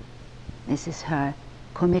 This is her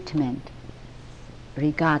commitment,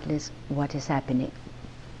 regardless what is happening.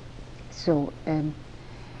 So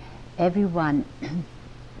everyone,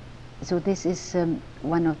 so this is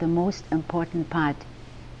one of the most important part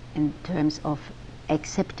in terms of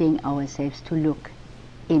accepting ourselves, to look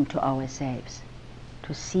into ourselves,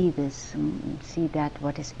 to see this, see that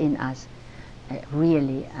what is in us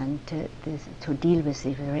really, and to deal with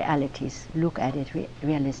the realities, look at it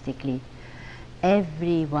realistically.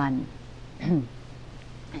 Everyone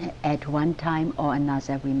at one time or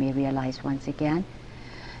another, we may realize once again,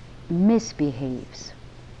 misbehaves.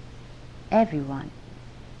 everyone,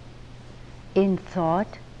 in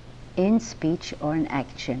thought, in speech, or in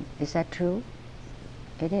action. Is that true?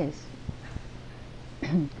 It is.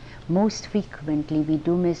 Most frequently we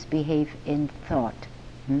do misbehave in thought.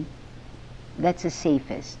 That's the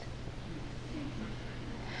safest.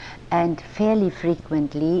 And fairly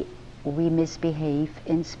frequently we misbehave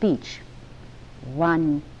in speech.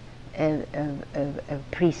 One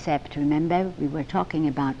precept, remember, we were talking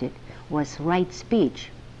about it, was right speech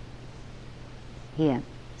here.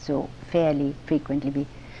 So fairly frequently we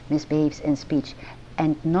misbehaves in speech,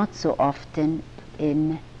 and not so often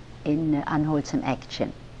in unwholesome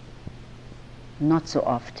action. Not so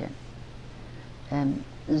often.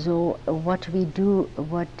 So what do we do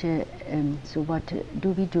with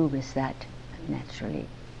that? Naturally,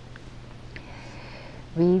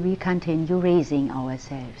 we continue raising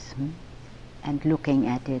ourselves and looking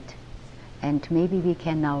at it, and maybe we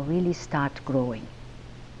can now really start growing.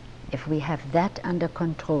 If we have that under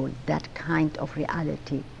control, that kind of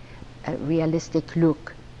reality, a realistic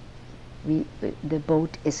look, the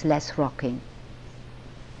boat is less rocking.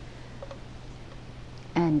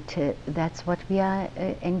 And that's what we are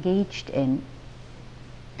engaged in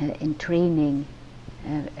training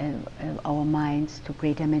our minds to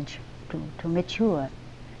greater to mature,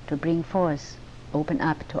 to bring forth, open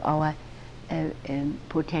up to our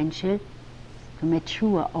potential, to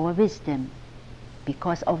mature our wisdom.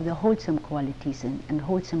 Because of the wholesome qualities and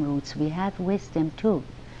wholesome roots, we have wisdom too,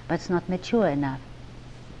 but it's not mature enough.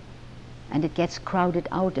 And it gets crowded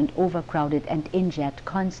out and overcrowded and injured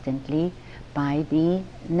constantly by the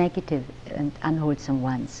negative and unwholesome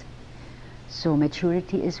ones. So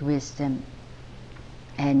maturity is wisdom,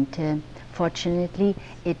 and fortunately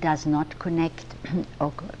it does not connect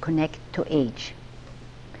or connect to age.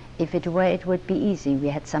 If it were, it would be easy. We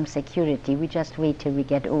had some security. We just wait till we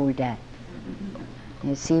get older.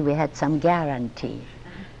 You see, we had some guarantee,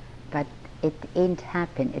 but it ain't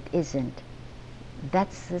happen. It isn't.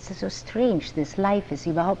 This is so strange. This life is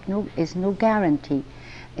no guarantee.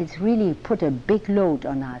 It's really put a big load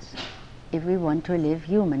on us if we want to live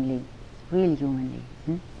humanly, real humanly.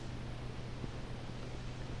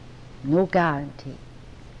 No guarantee.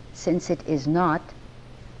 Since it is not,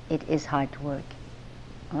 it is hard work.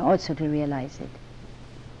 Also to realize it.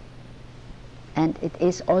 And it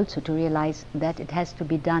is also to realize that it has to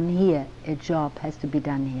be done here. A job has to be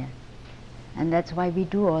done here. And that's why we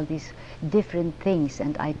do all these different things,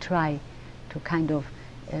 and I try to kind of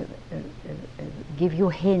give you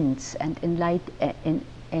hints and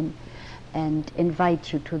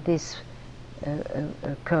invite you to this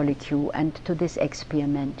curlicue and to this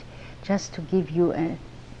experiment, just to give you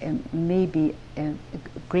maybe a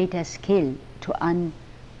greater skill to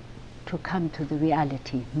come to the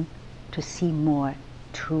reality, to see more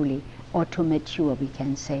truly, or to mature, we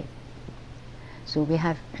can say. So we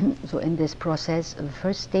have, so in this process, the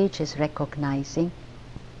first stage is recognizing,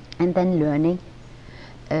 and then learning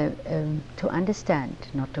to understand,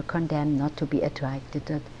 not to condemn, not to be attracted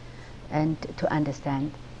to, and to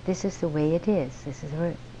understand this is the way it is. This is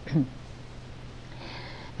where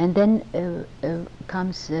and then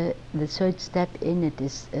comes the third step in it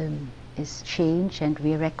is change, and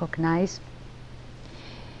we recognize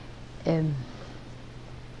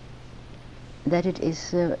that it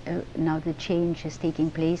is now the change is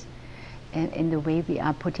taking place in the way we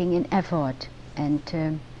are putting in effort,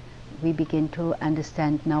 and we begin to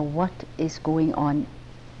understand now what is going on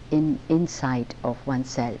inside of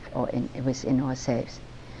oneself or within ourselves.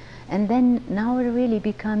 And then now it really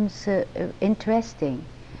becomes interesting.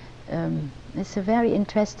 It's a very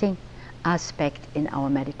interesting aspect in our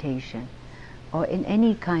meditation, or in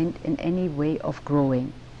any way of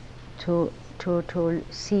growing, to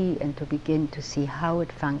see and to begin to see how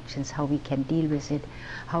it functions, how we can deal with it,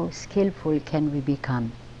 how skillful can we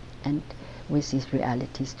become, and with these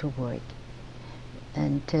realities to work.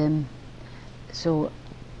 And so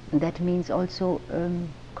that means also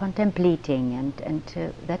contemplating,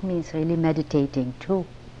 and that means really meditating too,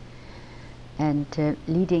 and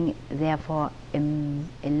leading therefore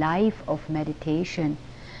a life of meditation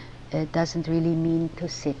doesn't really mean to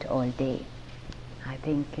sit all day. I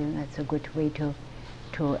think that's a good way to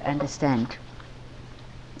understand.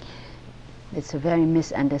 It's a very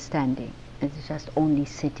misunderstanding. It's just only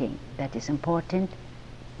sitting that is important,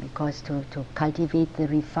 because to cultivate the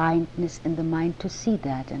refinedness in the mind to see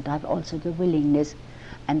that, and I've also the willingness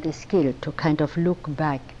and the skill to kind of look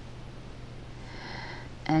back.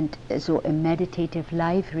 And so a meditative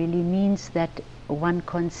life really means that one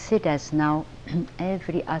considers now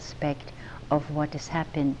every aspect of what has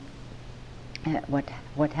happened,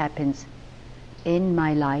 what happens in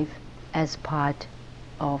my life as part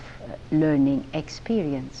of learning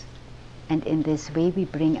experience. And in this way we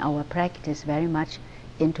bring our practice very much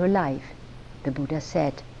into life. The Buddha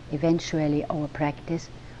said, eventually our practice,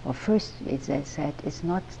 or first, as I said, is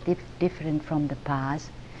not different from the past,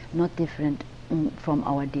 not different from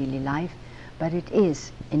our daily life, but it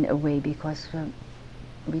is in a way, because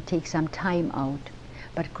we take some time out,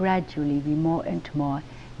 but gradually we more and more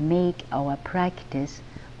make our practice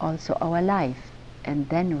also our life, and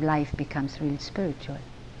then life becomes real spiritual.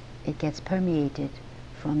 It gets permeated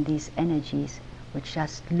from these energies which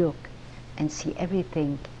just look and see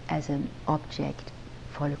everything as an object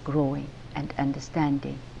for growing and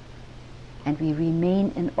understanding. And we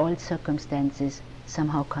remain in all circumstances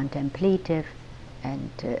somehow contemplative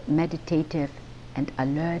and meditative and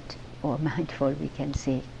alert, or mindful, we can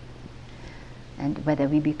say. And whether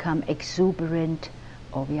we become exuberant,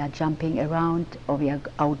 or we are jumping around, or we are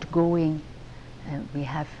outgoing, we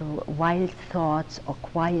have wild thoughts or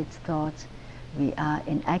quiet thoughts, we are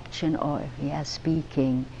in action or we are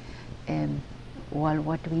speaking, well,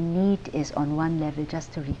 what we need is on one level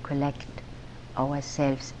just to recollect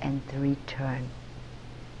ourselves and return.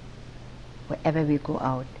 Wherever we go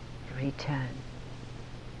out, return.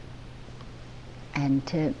 And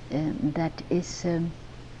that is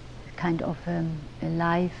kind of a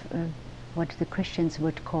life, what the Christians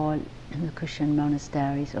would call, the Christian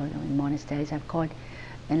monasteries or monasteries have called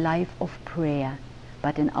a life of prayer.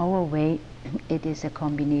 But in our way, it is a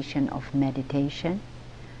combination of meditation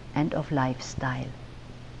and of lifestyle.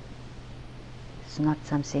 It's not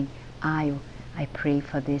something, I pray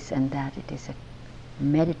for this and that. It is a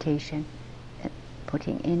meditation,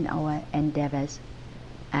 putting in our endeavors,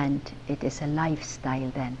 and it is a lifestyle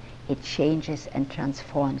then. It changes and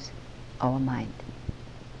transforms our mind.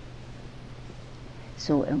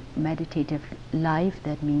 So a meditative life,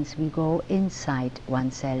 that means we go inside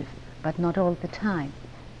oneself, but not all the time.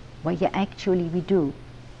 Well, yeah, actually we do,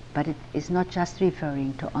 but it is not just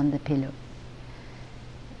referring to on the pillow.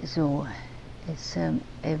 So it's a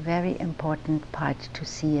very important part to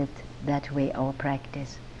see it that way, our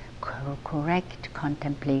practice. Correct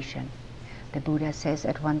contemplation. The Buddha says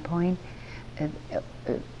at one point,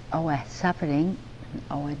 our suffering,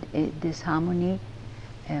 our disharmony,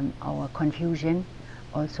 our confusion,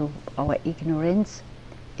 also our ignorance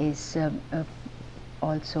is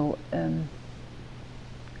also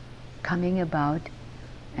coming about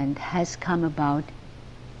and has come about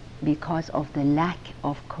because of the lack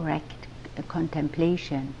of correct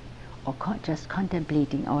contemplation, or just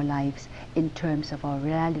contemplating our lives in terms of our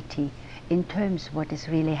reality, in terms of what is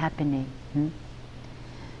really happening,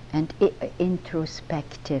 and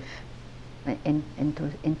introspective,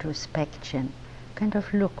 introspection, kind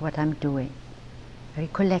of look what I'm doing,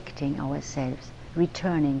 recollecting ourselves,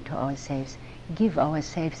 returning to ourselves, give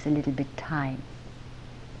ourselves a little bit time.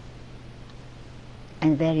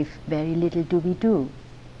 And very, very little do we do.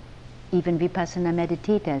 Even Vipassana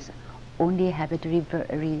meditators only have it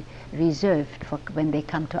reserved for when they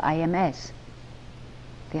come to IMS.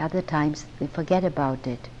 The other times they forget about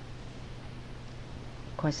it.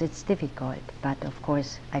 Of course it's difficult, but of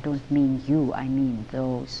course I don't mean you, I mean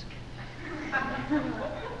those.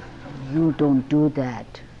 You don't do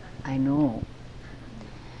that, I know.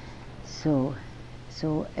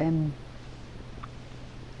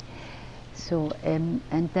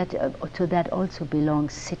 And that to that also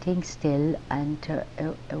belongs sitting still and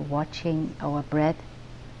watching our breath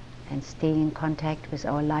and staying in contact with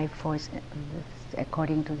our life force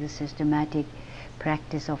according to the systematic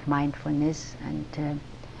practice of mindfulness, and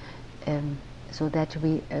so that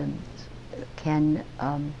we can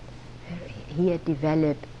here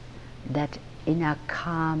develop that inner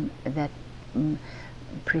calm, that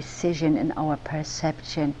precision in our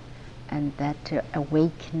perception, and that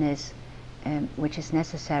awakeness which is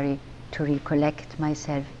necessary to recollect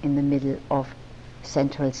myself in the middle of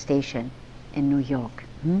Central Station in New York,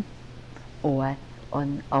 or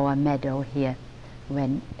on our meadow here,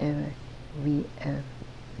 when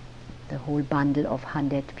the whole bundle of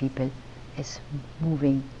 100 people is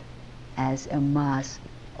moving as a mass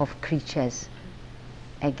of creatures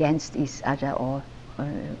against each other, or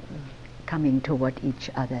coming toward each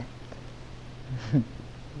other.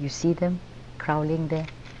 You see them crawling there?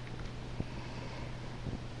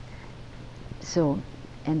 So,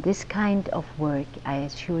 and this kind of work, I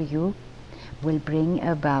assure you, will bring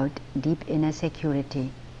about deep inner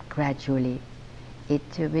security gradually.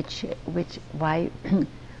 Why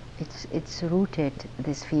it's rooted,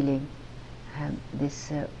 this feeling,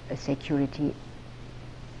 this security,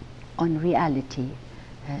 on reality,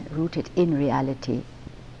 rooted in reality.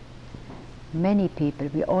 Many people,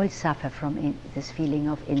 we all suffer from this feeling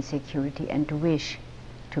of insecurity and wish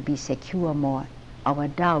to be secure more. Our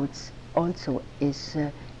doubts also is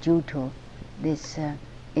due to this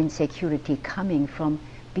insecurity coming from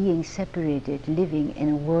being separated, living in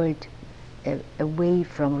a world away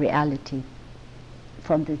from reality,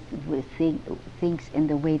 from the things in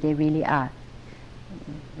the way they really are,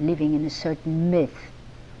 living in a certain myth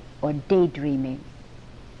or daydreaming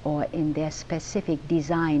or in their specific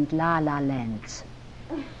designed la-la lands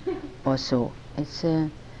or so. It's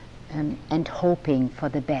and hoping for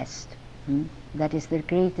the best. That is the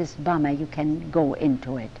greatest bummer you can go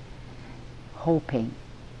into it. Hoping.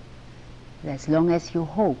 As long as you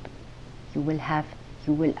hope, you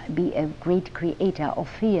will be a great creator of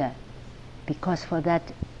fear, because for that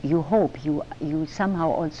you hope, you somehow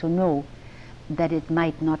also know that it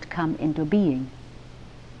might not come into being.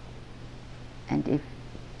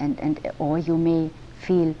 And or you may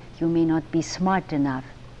feel you may not be smart enough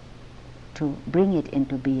to bring it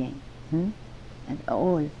into being. And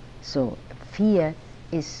all. So fear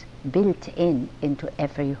is built into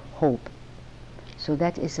every hope. So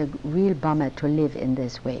that is a real bummer to live in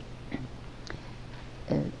this way.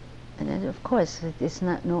 And then of course there's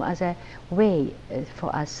no other way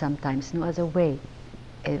for us sometimes, no other way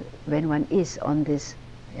when one is on this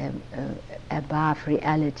above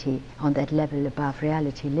reality, on that level above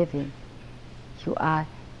reality living. You are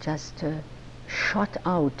just shot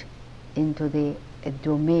out into the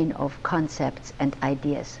domain of concepts and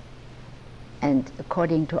ideas. And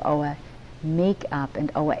according to our make-up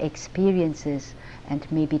and our experiences, and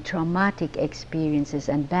maybe traumatic experiences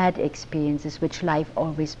and bad experiences which life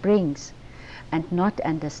always brings, and not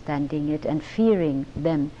understanding it and fearing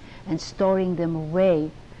them and storing them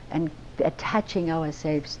away and attaching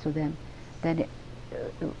ourselves to them, then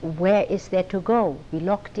where is there to go? We're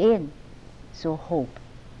locked in. So hope.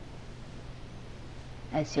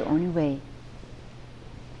 That's the only way.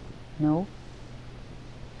 No?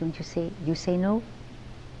 Don't you say? You say no?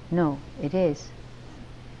 No, it is.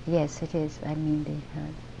 Yes, it is. I mean,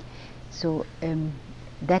 so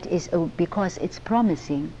that is because it's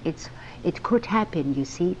promising. It could happen. You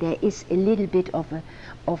see, there is a little bit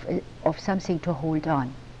of something to hold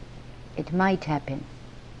on. It might happen.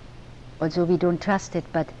 Although we don't trust it,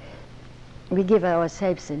 but we give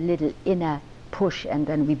ourselves a little inner push, and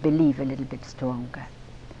then we believe a little bit stronger,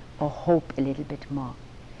 or hope a little bit more.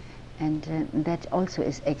 And that also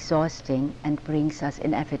is exhausting and brings us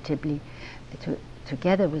inevitably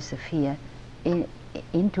together with the fear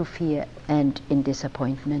into fear and in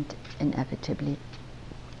disappointment inevitably.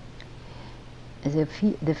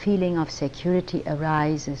 The feeling of security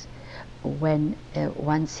arises when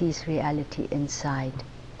one sees reality inside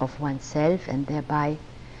of oneself, and thereby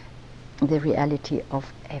the reality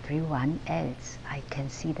of everyone else. I can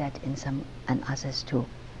see that in some and others too.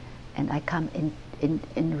 And I come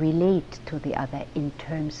in relate to the other in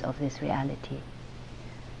terms of this reality.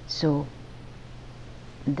 So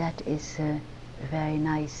that is a very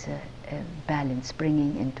nice balance,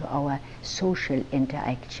 bringing into our social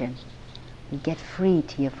interaction. We get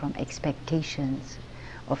freed here from expectations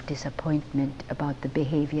of disappointment about the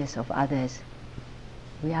behaviors of others.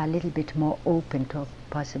 We are a little bit more open to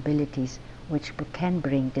possibilities which can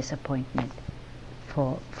bring disappointment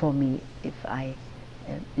for me if I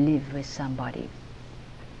live with somebody.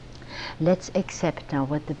 Let's accept now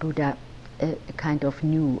what the Buddha kind of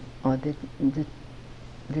knew, or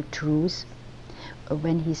the truth,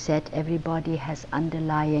 when he said everybody has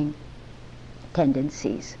underlying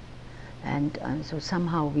tendencies, and so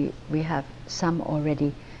somehow we have some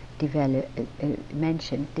already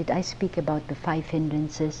mentioned. Did I speak about the 5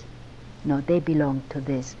 hindrances? No, they belong to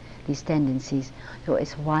these tendencies. So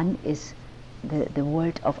as one is the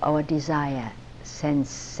world of our desire,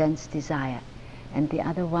 sense desire, and the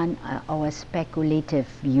other one are our speculative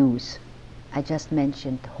views. I just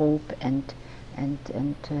mentioned hope and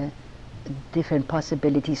different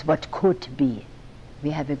possibilities, what could be.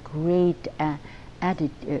 We have a great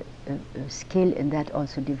added skill in that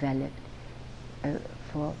also developed,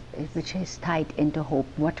 which is tied into hope,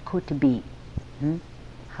 what could be.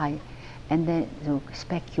 High. And then so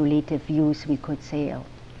speculative views, we could say.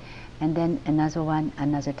 And then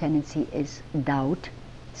another tendency is doubt,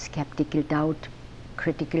 skeptical doubt,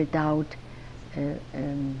 critical doubt,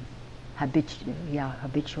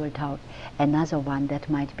 habitual doubt. Another one that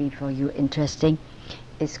might be for you interesting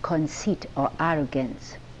is conceit or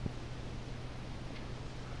arrogance.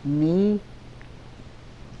 Me,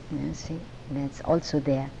 you see, that's also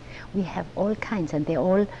there. We have all kinds, and they're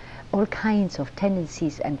all kinds of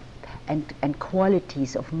tendencies and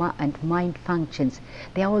qualities of and mind functions.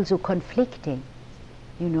 They are also conflicting,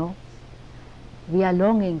 you know. We are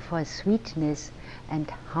longing for sweetness and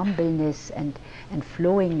humbleness and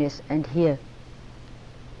flowingness, and here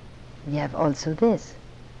we have also this.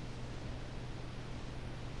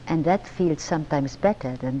 And that feels sometimes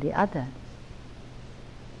better than the other.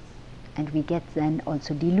 And we get then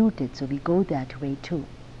also deluded, so we go that way too.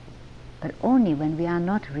 But only when we are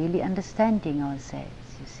not really understanding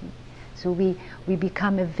ourselves, you see. So we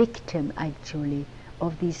become a victim, actually,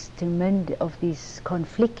 of these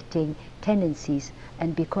conflicting tendencies,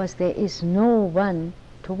 and because there is no one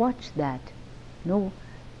to watch that. No,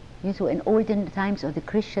 so in olden times, or the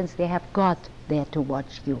Christians, they have God there to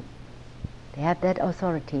watch you. They have that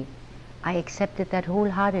authority. I accepted that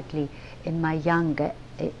wholeheartedly in my younger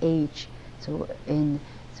age. So when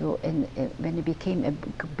I became a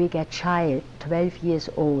bigger child, 12 years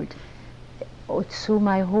old, through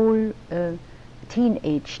my whole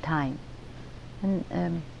teenage time, and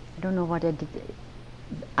I don't know what I did.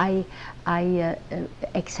 I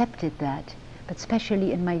accepted that, but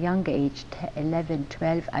especially in my younger age, 11,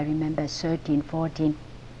 12, I remember 13, 14,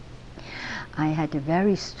 I had a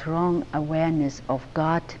very strong awareness of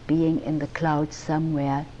God being in the clouds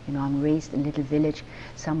somewhere. You know, I'm raised in a little village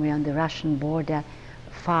somewhere on the Russian border,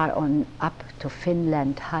 far on up to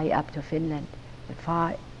Finland, high up to Finland,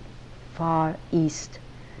 far east,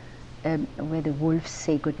 where the wolves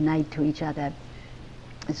say goodnight to each other.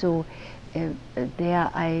 So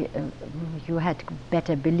there you had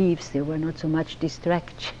better beliefs, there were not so much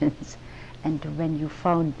distractions. And when you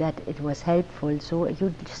found that it was helpful, so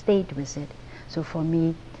you stayed with it. So for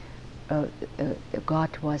me,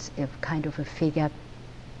 God was a kind of a figure,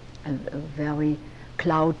 a very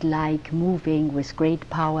cloud-like, moving with great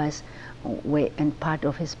powers, and part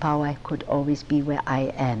of his power could always be where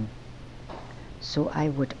I am. So I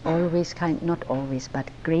would always, not always, but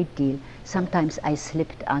great deal, sometimes I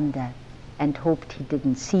slipped under and hoped he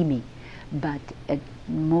didn't see me, but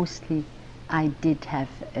mostly I did have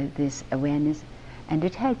this awareness, and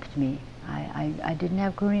it helped me. I didn't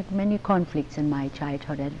have many conflicts in my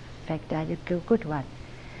childhood. In fact, I had a good one.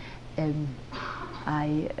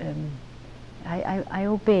 I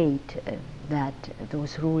obeyed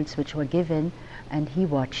those rules which were given, and he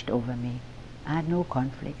watched over me. I had no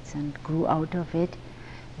conflicts and grew out of it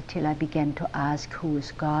until I began to ask who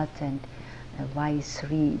is God and why is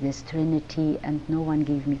this Trinity, and no one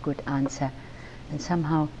gave me good answer. And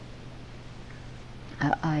somehow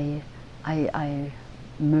I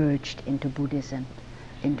merged into Buddhism,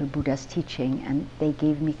 into Buddha's teaching, and they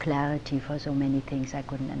gave me clarity for so many things I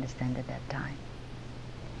couldn't understand at that time.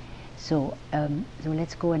 So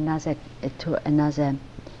let's go to another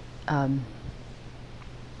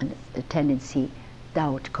tendency,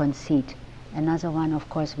 doubt, conceit. Another one, of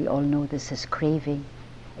course, we all know this is craving,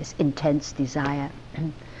 is intense desire.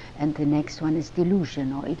 And the next one is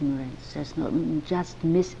delusion or ignorance. There's not just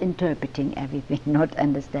misinterpreting everything, not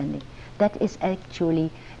understanding. That is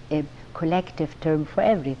actually a collective term for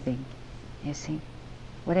everything, you see.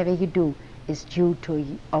 Whatever you do is due to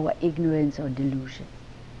our ignorance or delusion.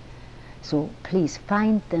 So please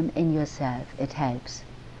find them in yourself, it helps.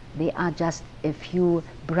 They are just a few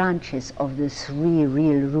branches of the three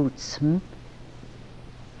real roots.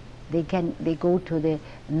 They go to the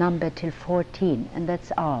number till 14, and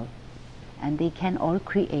that's all. And they can all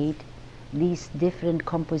create these different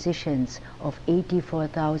compositions of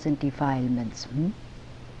 84,000 defilements.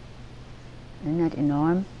 Isn't that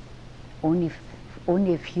enormous? Only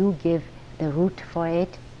if you give the root for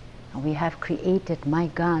it, we have created, my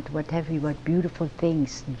God, what beautiful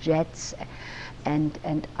things, jets, and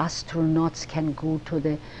astronauts can go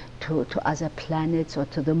to other planets or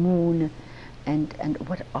to the moon, and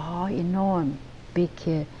what are enormous big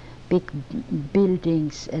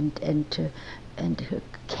buildings and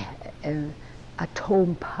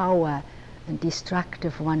atom power and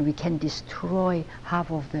destructive one. We can destroy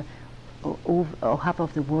half of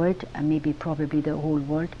the world, and maybe probably the whole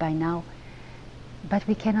world by now. But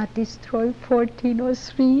we cannot destroy 14 or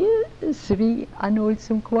three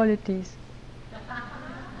unwholesome qualities.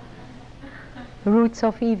 Roots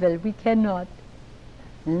of evil, we cannot.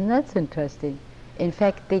 And that's interesting. In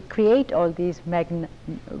fact, they create all these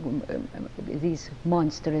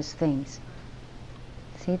monstrous things.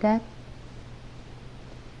 See that?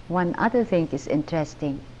 One other thing is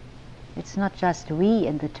interesting. It's not just we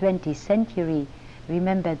in the 20th century.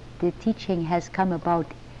 Remember, the teaching has come about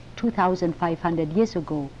 2,500 years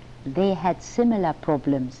ago. They had similar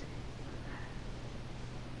problems.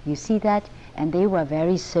 You see that? And they were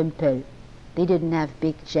very simple. They didn't have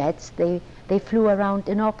big jets. They flew around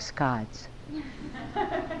in ox carts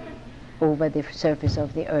over the surface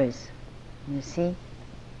of the earth. You see?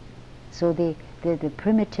 So the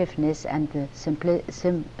primitiveness and the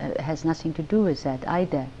has nothing to do with that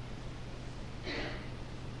either.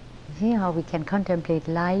 See how we can contemplate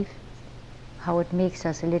life, how it makes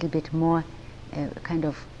us a little bit more, kind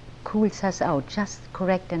of cools us out, just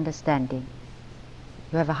correct understanding.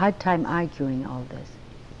 You have a hard time arguing all this,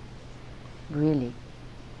 really,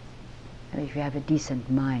 if you have a decent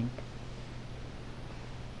mind.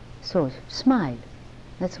 So, smile,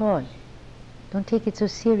 that's all. Don't take it so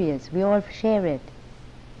serious, we all share it.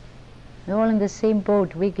 We're all in the same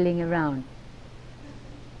boat, wiggling around.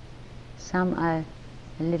 Some are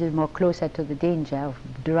a little more closer to the danger of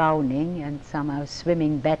drowning, and some are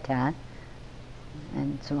swimming better,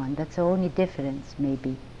 and so on. That's the only difference,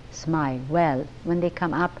 maybe. Smile. Well, when they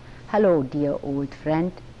come up, hello, dear old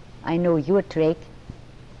friend, I know your trick.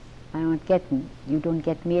 You don't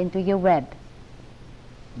get me into your web.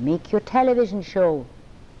 Make your television show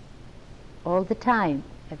all the time.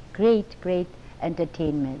 A great, great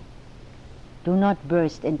entertainment. Do not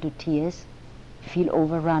burst into tears. Feel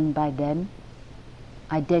overrun by them.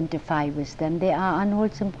 Identify with them. They are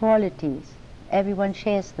unwholesome qualities. Everyone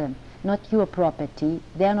shares them. Not your property.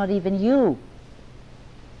 They are not even you.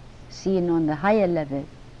 Seen on the higher level,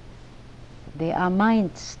 they are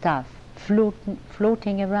mind stuff,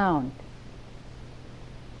 floating around,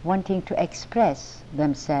 wanting to express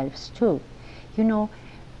themselves too. You know,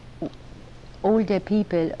 older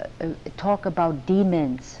people talk about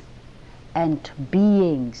demons and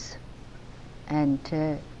beings and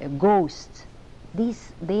ghosts.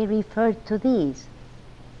 They refer to these.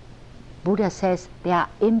 Buddha says they are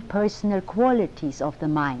impersonal qualities of the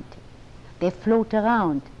mind. They float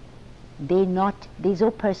around. They're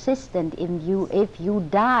so persistent in you. If you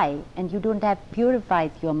die and you don't have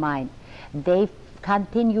purified your mind, they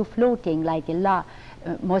continue floating like a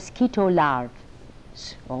mosquito larva,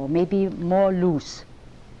 or maybe more loose,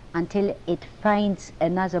 until it finds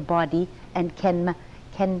another body and can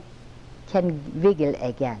wiggle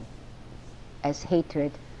again, as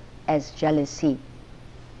hatred, as jealousy.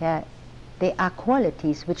 They are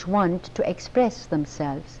qualities which want to express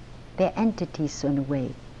themselves. They're entities in a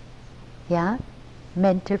way.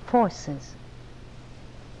 Mental forces.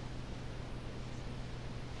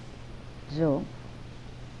 So,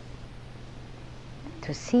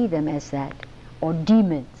 to see them as that, or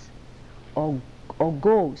demons, or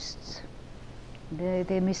ghosts.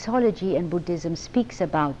 The mythology in Buddhism speaks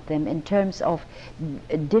about them in terms of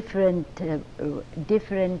different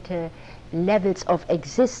levels of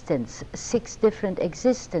existence, 6 different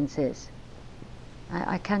existences.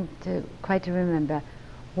 I can't quite remember.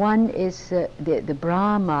 One is the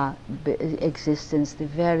Brahma existence,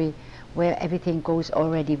 where everything goes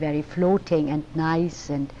already very floating and nice,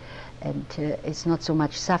 and it's not so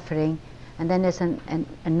much suffering. And then there's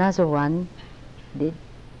another one.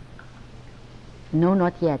 No,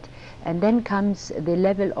 not yet. And then comes the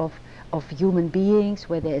level of human beings,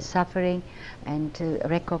 where there is suffering and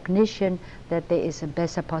recognition that there is a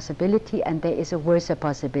better possibility and there is a worse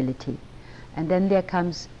possibility. And then there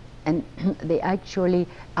comes, and they actually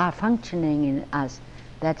are functioning in us,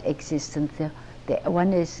 that existence.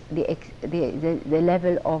 One is the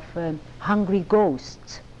level of hungry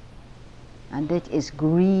ghosts, and that is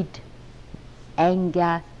greed,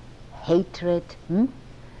 anger, hatred,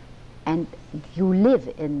 and you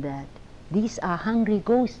live in that. These are hungry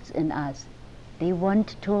ghosts in us. They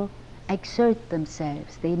want to exert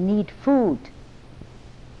themselves. They need food.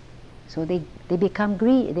 So they become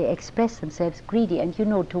greedy, they express themselves greedy. And you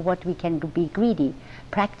know to what we can be greedy?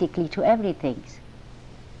 Practically to everything.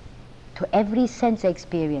 To every sense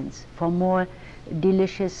experience, for more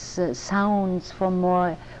delicious sounds, for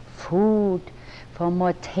more food, for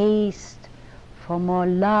more taste, for more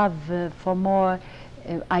love, for more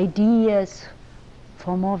ideas,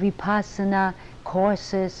 for more vipassana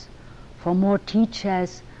courses, for more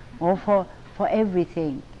teachers, or for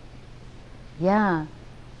everything.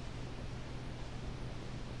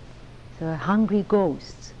 So hungry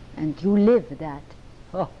ghosts, and you live that.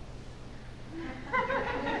 Oh.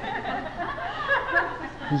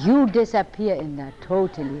 You disappear in that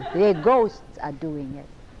totally. The ghosts are doing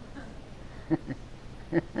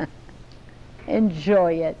it.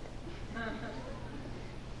 Enjoy it.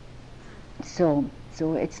 So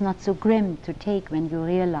it's not so grim to take when you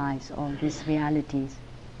realize all these realities.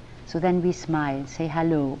 So then we smile, say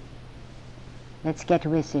hello. Let's get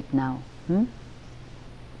with it now.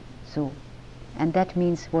 So, and that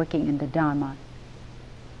means working in the Dharma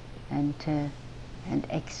and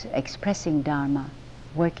expressing Dharma,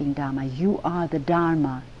 working Dharma. You are the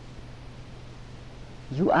Dharma.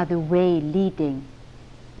 You are the way leading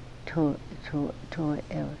to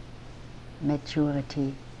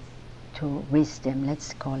maturity, to wisdom,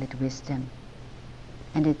 let's call it wisdom.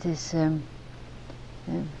 And it is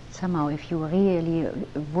somehow, if you really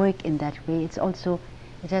work in that way, it's also,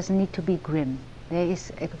 it doesn't need to be grim. There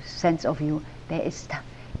is a sense of you, there is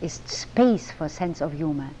space for sense of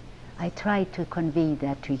humor. I try to convey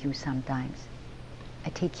that to you sometimes. I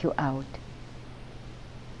take you out,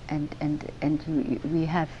 and we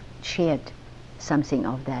have shared something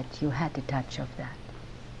of that. You had a touch of that.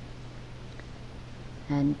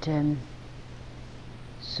 And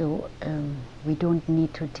so we don't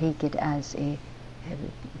need to take it as a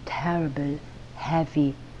terrible,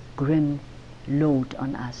 heavy, grim load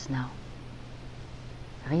on us now.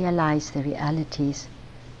 Realize the realities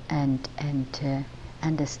and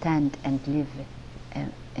understand and live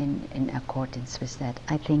in accordance with that.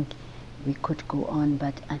 I think we could go on,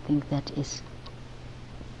 but I think that is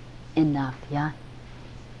enough, yeah?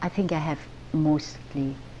 I think I have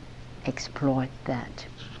mostly explored that.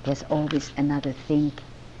 There's always another thing.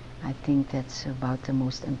 I think that's about the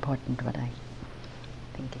most important, what I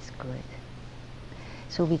think is good.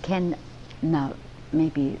 So we can now,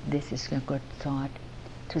 maybe this is a good thought,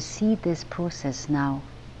 to see this process now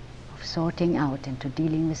of sorting out and to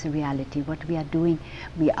dealing with the reality. What we are doing,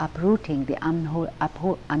 we are uprooting the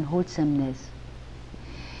unwholesomeness,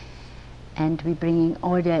 and we bringing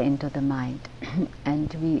order into the mind,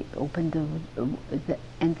 and we open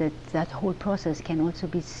that whole process can also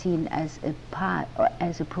be seen as a part, or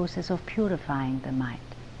as a process of purifying the mind.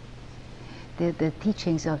 The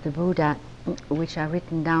teachings of the Buddha, which are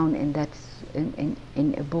written down in that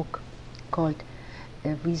in a book called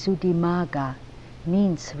Visuddhimagga,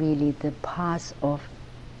 means really the path of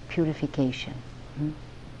purification.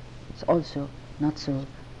 It's also not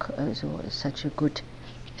such a good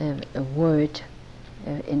a word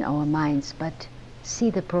in our minds, but see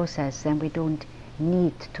the process, then we don't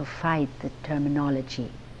need to fight the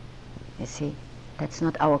terminology. You see, that's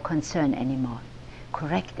not our concern anymore.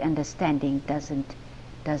 Correct understanding doesn't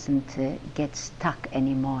get stuck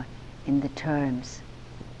anymore in the terms,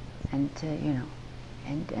 and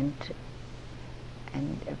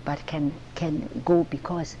but can go,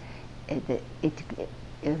 because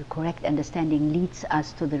correct understanding leads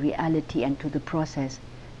us to the reality and to the process,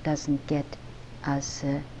 doesn't get us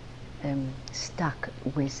stuck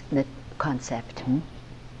with the concept.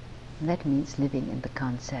 That means living in the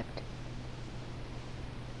concept.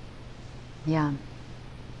 Yeah.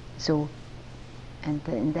 So, and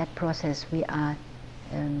in that process we are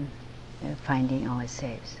finding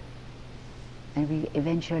ourselves. And we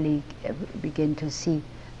eventually begin to see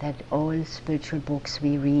that all spiritual books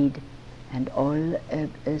we read and all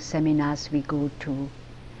seminars we go to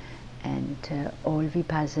and all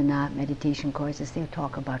vipassana meditation courses, they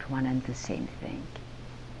talk about one and the same thing.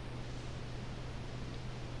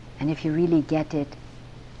 And if you really get it,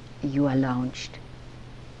 you are launched.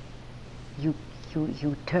 You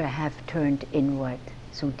have turned inward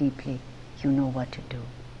so deeply, you know what to do.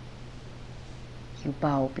 You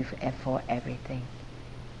bow before everything.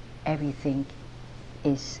 Everything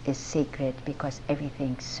is sacred, because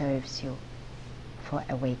everything serves you for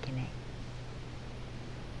awakening.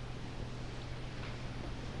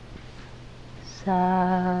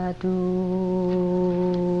 Sadhu,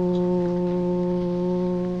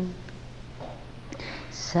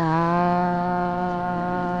 sadhu,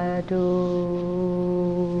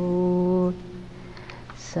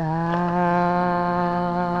 sadhu.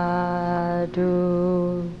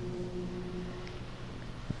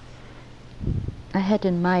 I had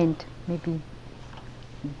in mind maybe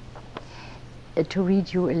to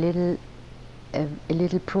read you a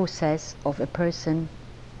little process of a person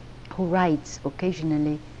who writes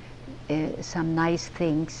occasionally some nice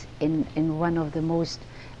things in one of the most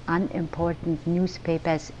unimportant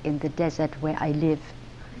newspapers in the desert where I live.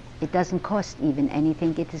 It doesn't cost even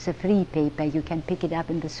anything. It is a free paper. You can pick it up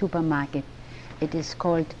in the supermarket. It is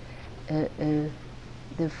called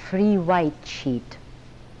the Free White Sheet.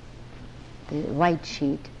 The White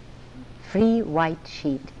Sheet. Free White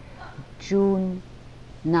Sheet. June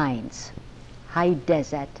 9th. High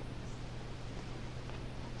Desert.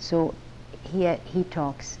 So here he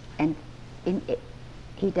talks, and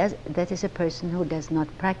that is a person who does not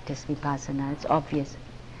practice vipassana, it's obvious,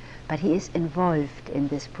 but he is involved in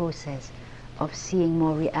this process of seeing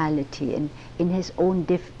more reality in his own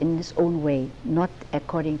way, not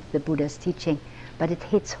according to the Buddha's teaching, but it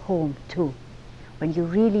hits home too. When you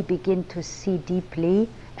really begin to see deeply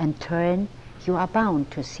and turn, you are bound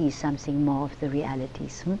to see something more of the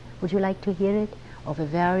realities. Would you like to hear it? Of a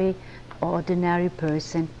very ordinary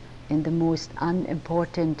person in the most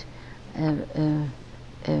unimportant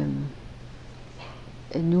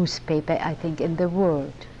newspaper, I think, in the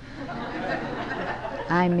world.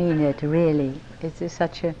 I mean it, really. It's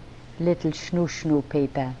such a little schnoo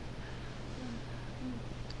paper.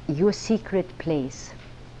 Your secret place.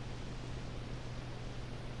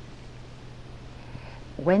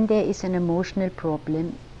 When there is an emotional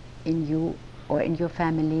problem in you or in your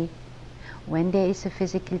family, when there is a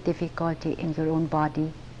physical difficulty in your own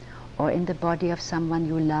body or in the body of someone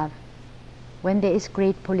you love, when there is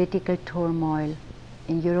great political turmoil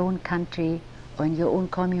in your own country or in your own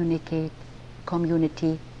community,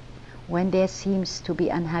 when there seems to be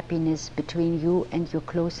unhappiness between you and your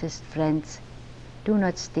closest friends, do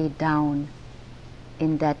not stay down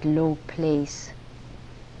in that low place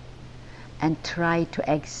and try to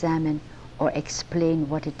examine or explain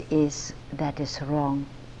what it is that is wrong.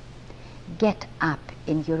 Get up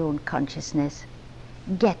in your own consciousness,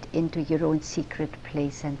 get into your own secret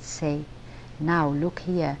place and say, now look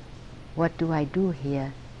here, what do I do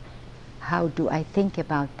here? How do I think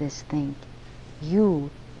about this thing? You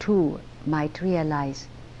too might realize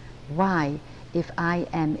why, if I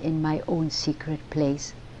am in my own secret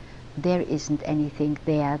place, there isn't anything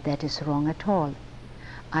there that is wrong at all.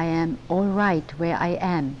 I am all right where I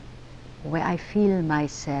am, where I feel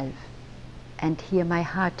myself and hear my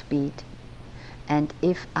heartbeat. And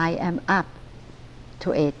if I am up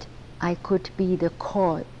to it, I could be the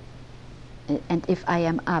cause. And if I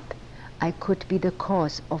am up, I could be the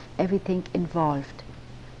cause of everything involved.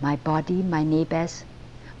 My body, my neighbors,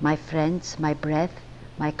 my friends, my breath,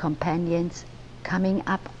 my companions, coming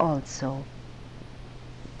up also.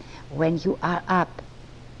 When you are up,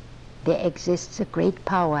 there exists a great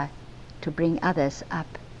power to bring others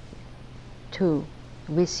up too,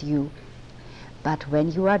 with you. But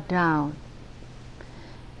when you are down,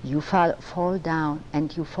 you fall down,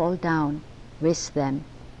 and you fall down with them,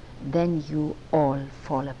 then you all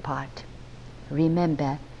fall apart.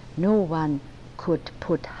 Remember, no one could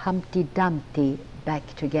put Humpty Dumpty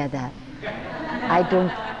back together.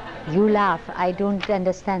 You laugh, I don't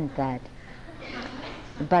understand that.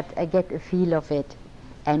 But I get a feel of it.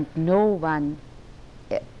 And no one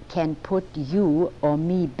can put you or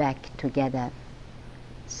me back together.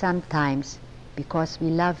 Sometimes, because we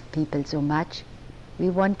love people so much, we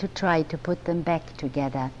want to try to put them back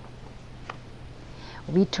together.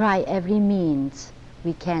 We try every means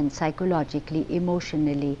we can, psychologically,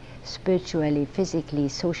 emotionally, spiritually, physically,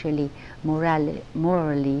 socially,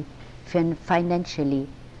 morally, financially,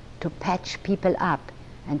 to patch people up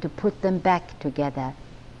and to put them back together.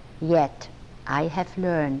 Yet, I have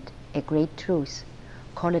learned a great truth,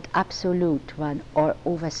 call it absolute one or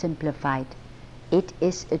oversimplified. It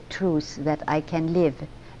is a truth that I can live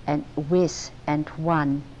and with and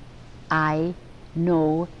one. I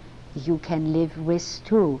know you can live with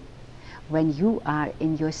too. When you are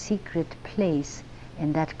in your secret place,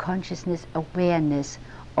 in that consciousness awareness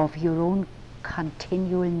of your own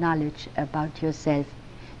continual knowledge about yourself,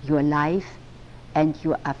 your life and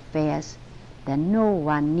your affairs, then no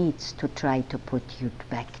one needs to try to put you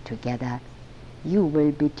back together. You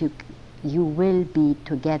will be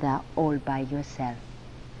together all by yourself.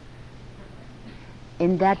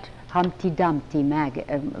 In that Humpty Dumpty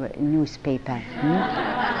newspaper.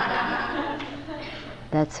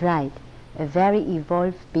 That's right. A very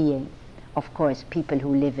evolved being. Of course, people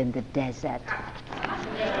who live in the desert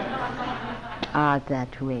are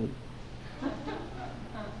that way.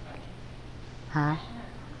 Huh?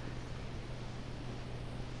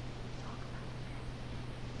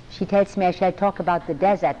 She tells me I shall talk about the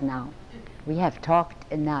desert now. We have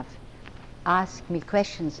talked enough. Ask me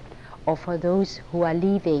questions, or for those who are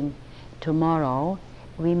leaving tomorrow,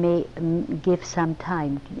 we may give some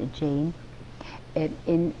time, Jane,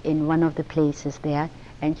 in one of the places there,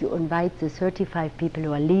 and you invite the 35 people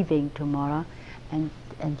who are leaving tomorrow, and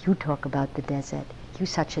you talk about the desert. You're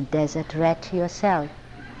such a desert rat yourself.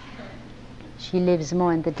 She lives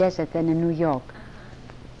more in the desert than in New York.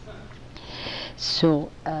 So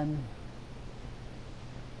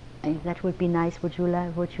that would be nice. Would you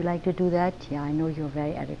like to do that? Yeah, I know you're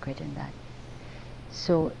very adequate in that.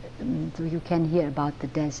 So you can hear about the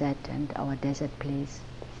desert and our desert place.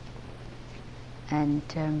 And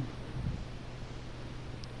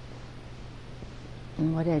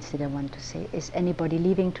what else did I want to say? Is anybody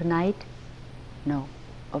leaving tonight? No.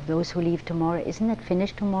 Of those who leave tomorrow, isn't it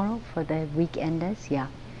finished tomorrow for the weekenders? Yeah.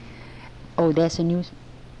 Oh, there's a news.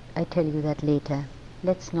 I tell you that later.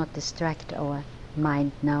 Let's not distract our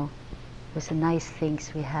mind now with the nice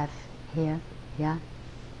things we have here. Yeah?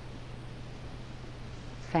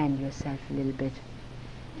 Fan yourself a little bit.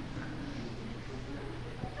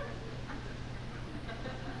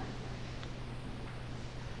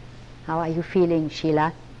 How are you feeling,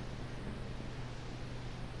 Sheila?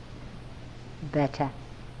 Better.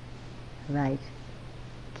 Right.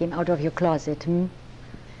 Came out of your closet,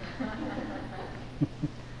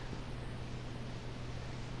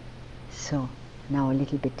 So, now a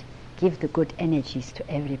little bit. Give the good energies to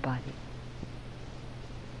everybody.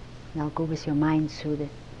 Now go with your mind through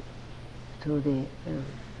the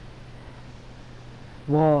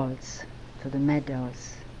walls, to the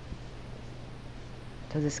meadows,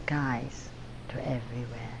 to the skies, to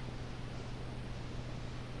everywhere.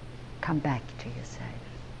 Come back to yourself.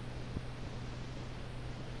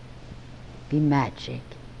 Be magic.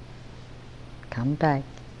 Come back.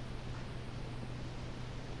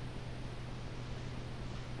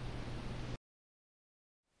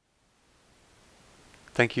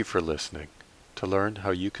 Thank you for listening. To learn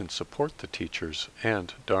how you can support the teachers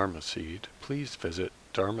and Dharma Seed, please visit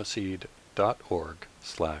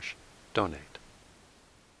dharmaseed.org/donate.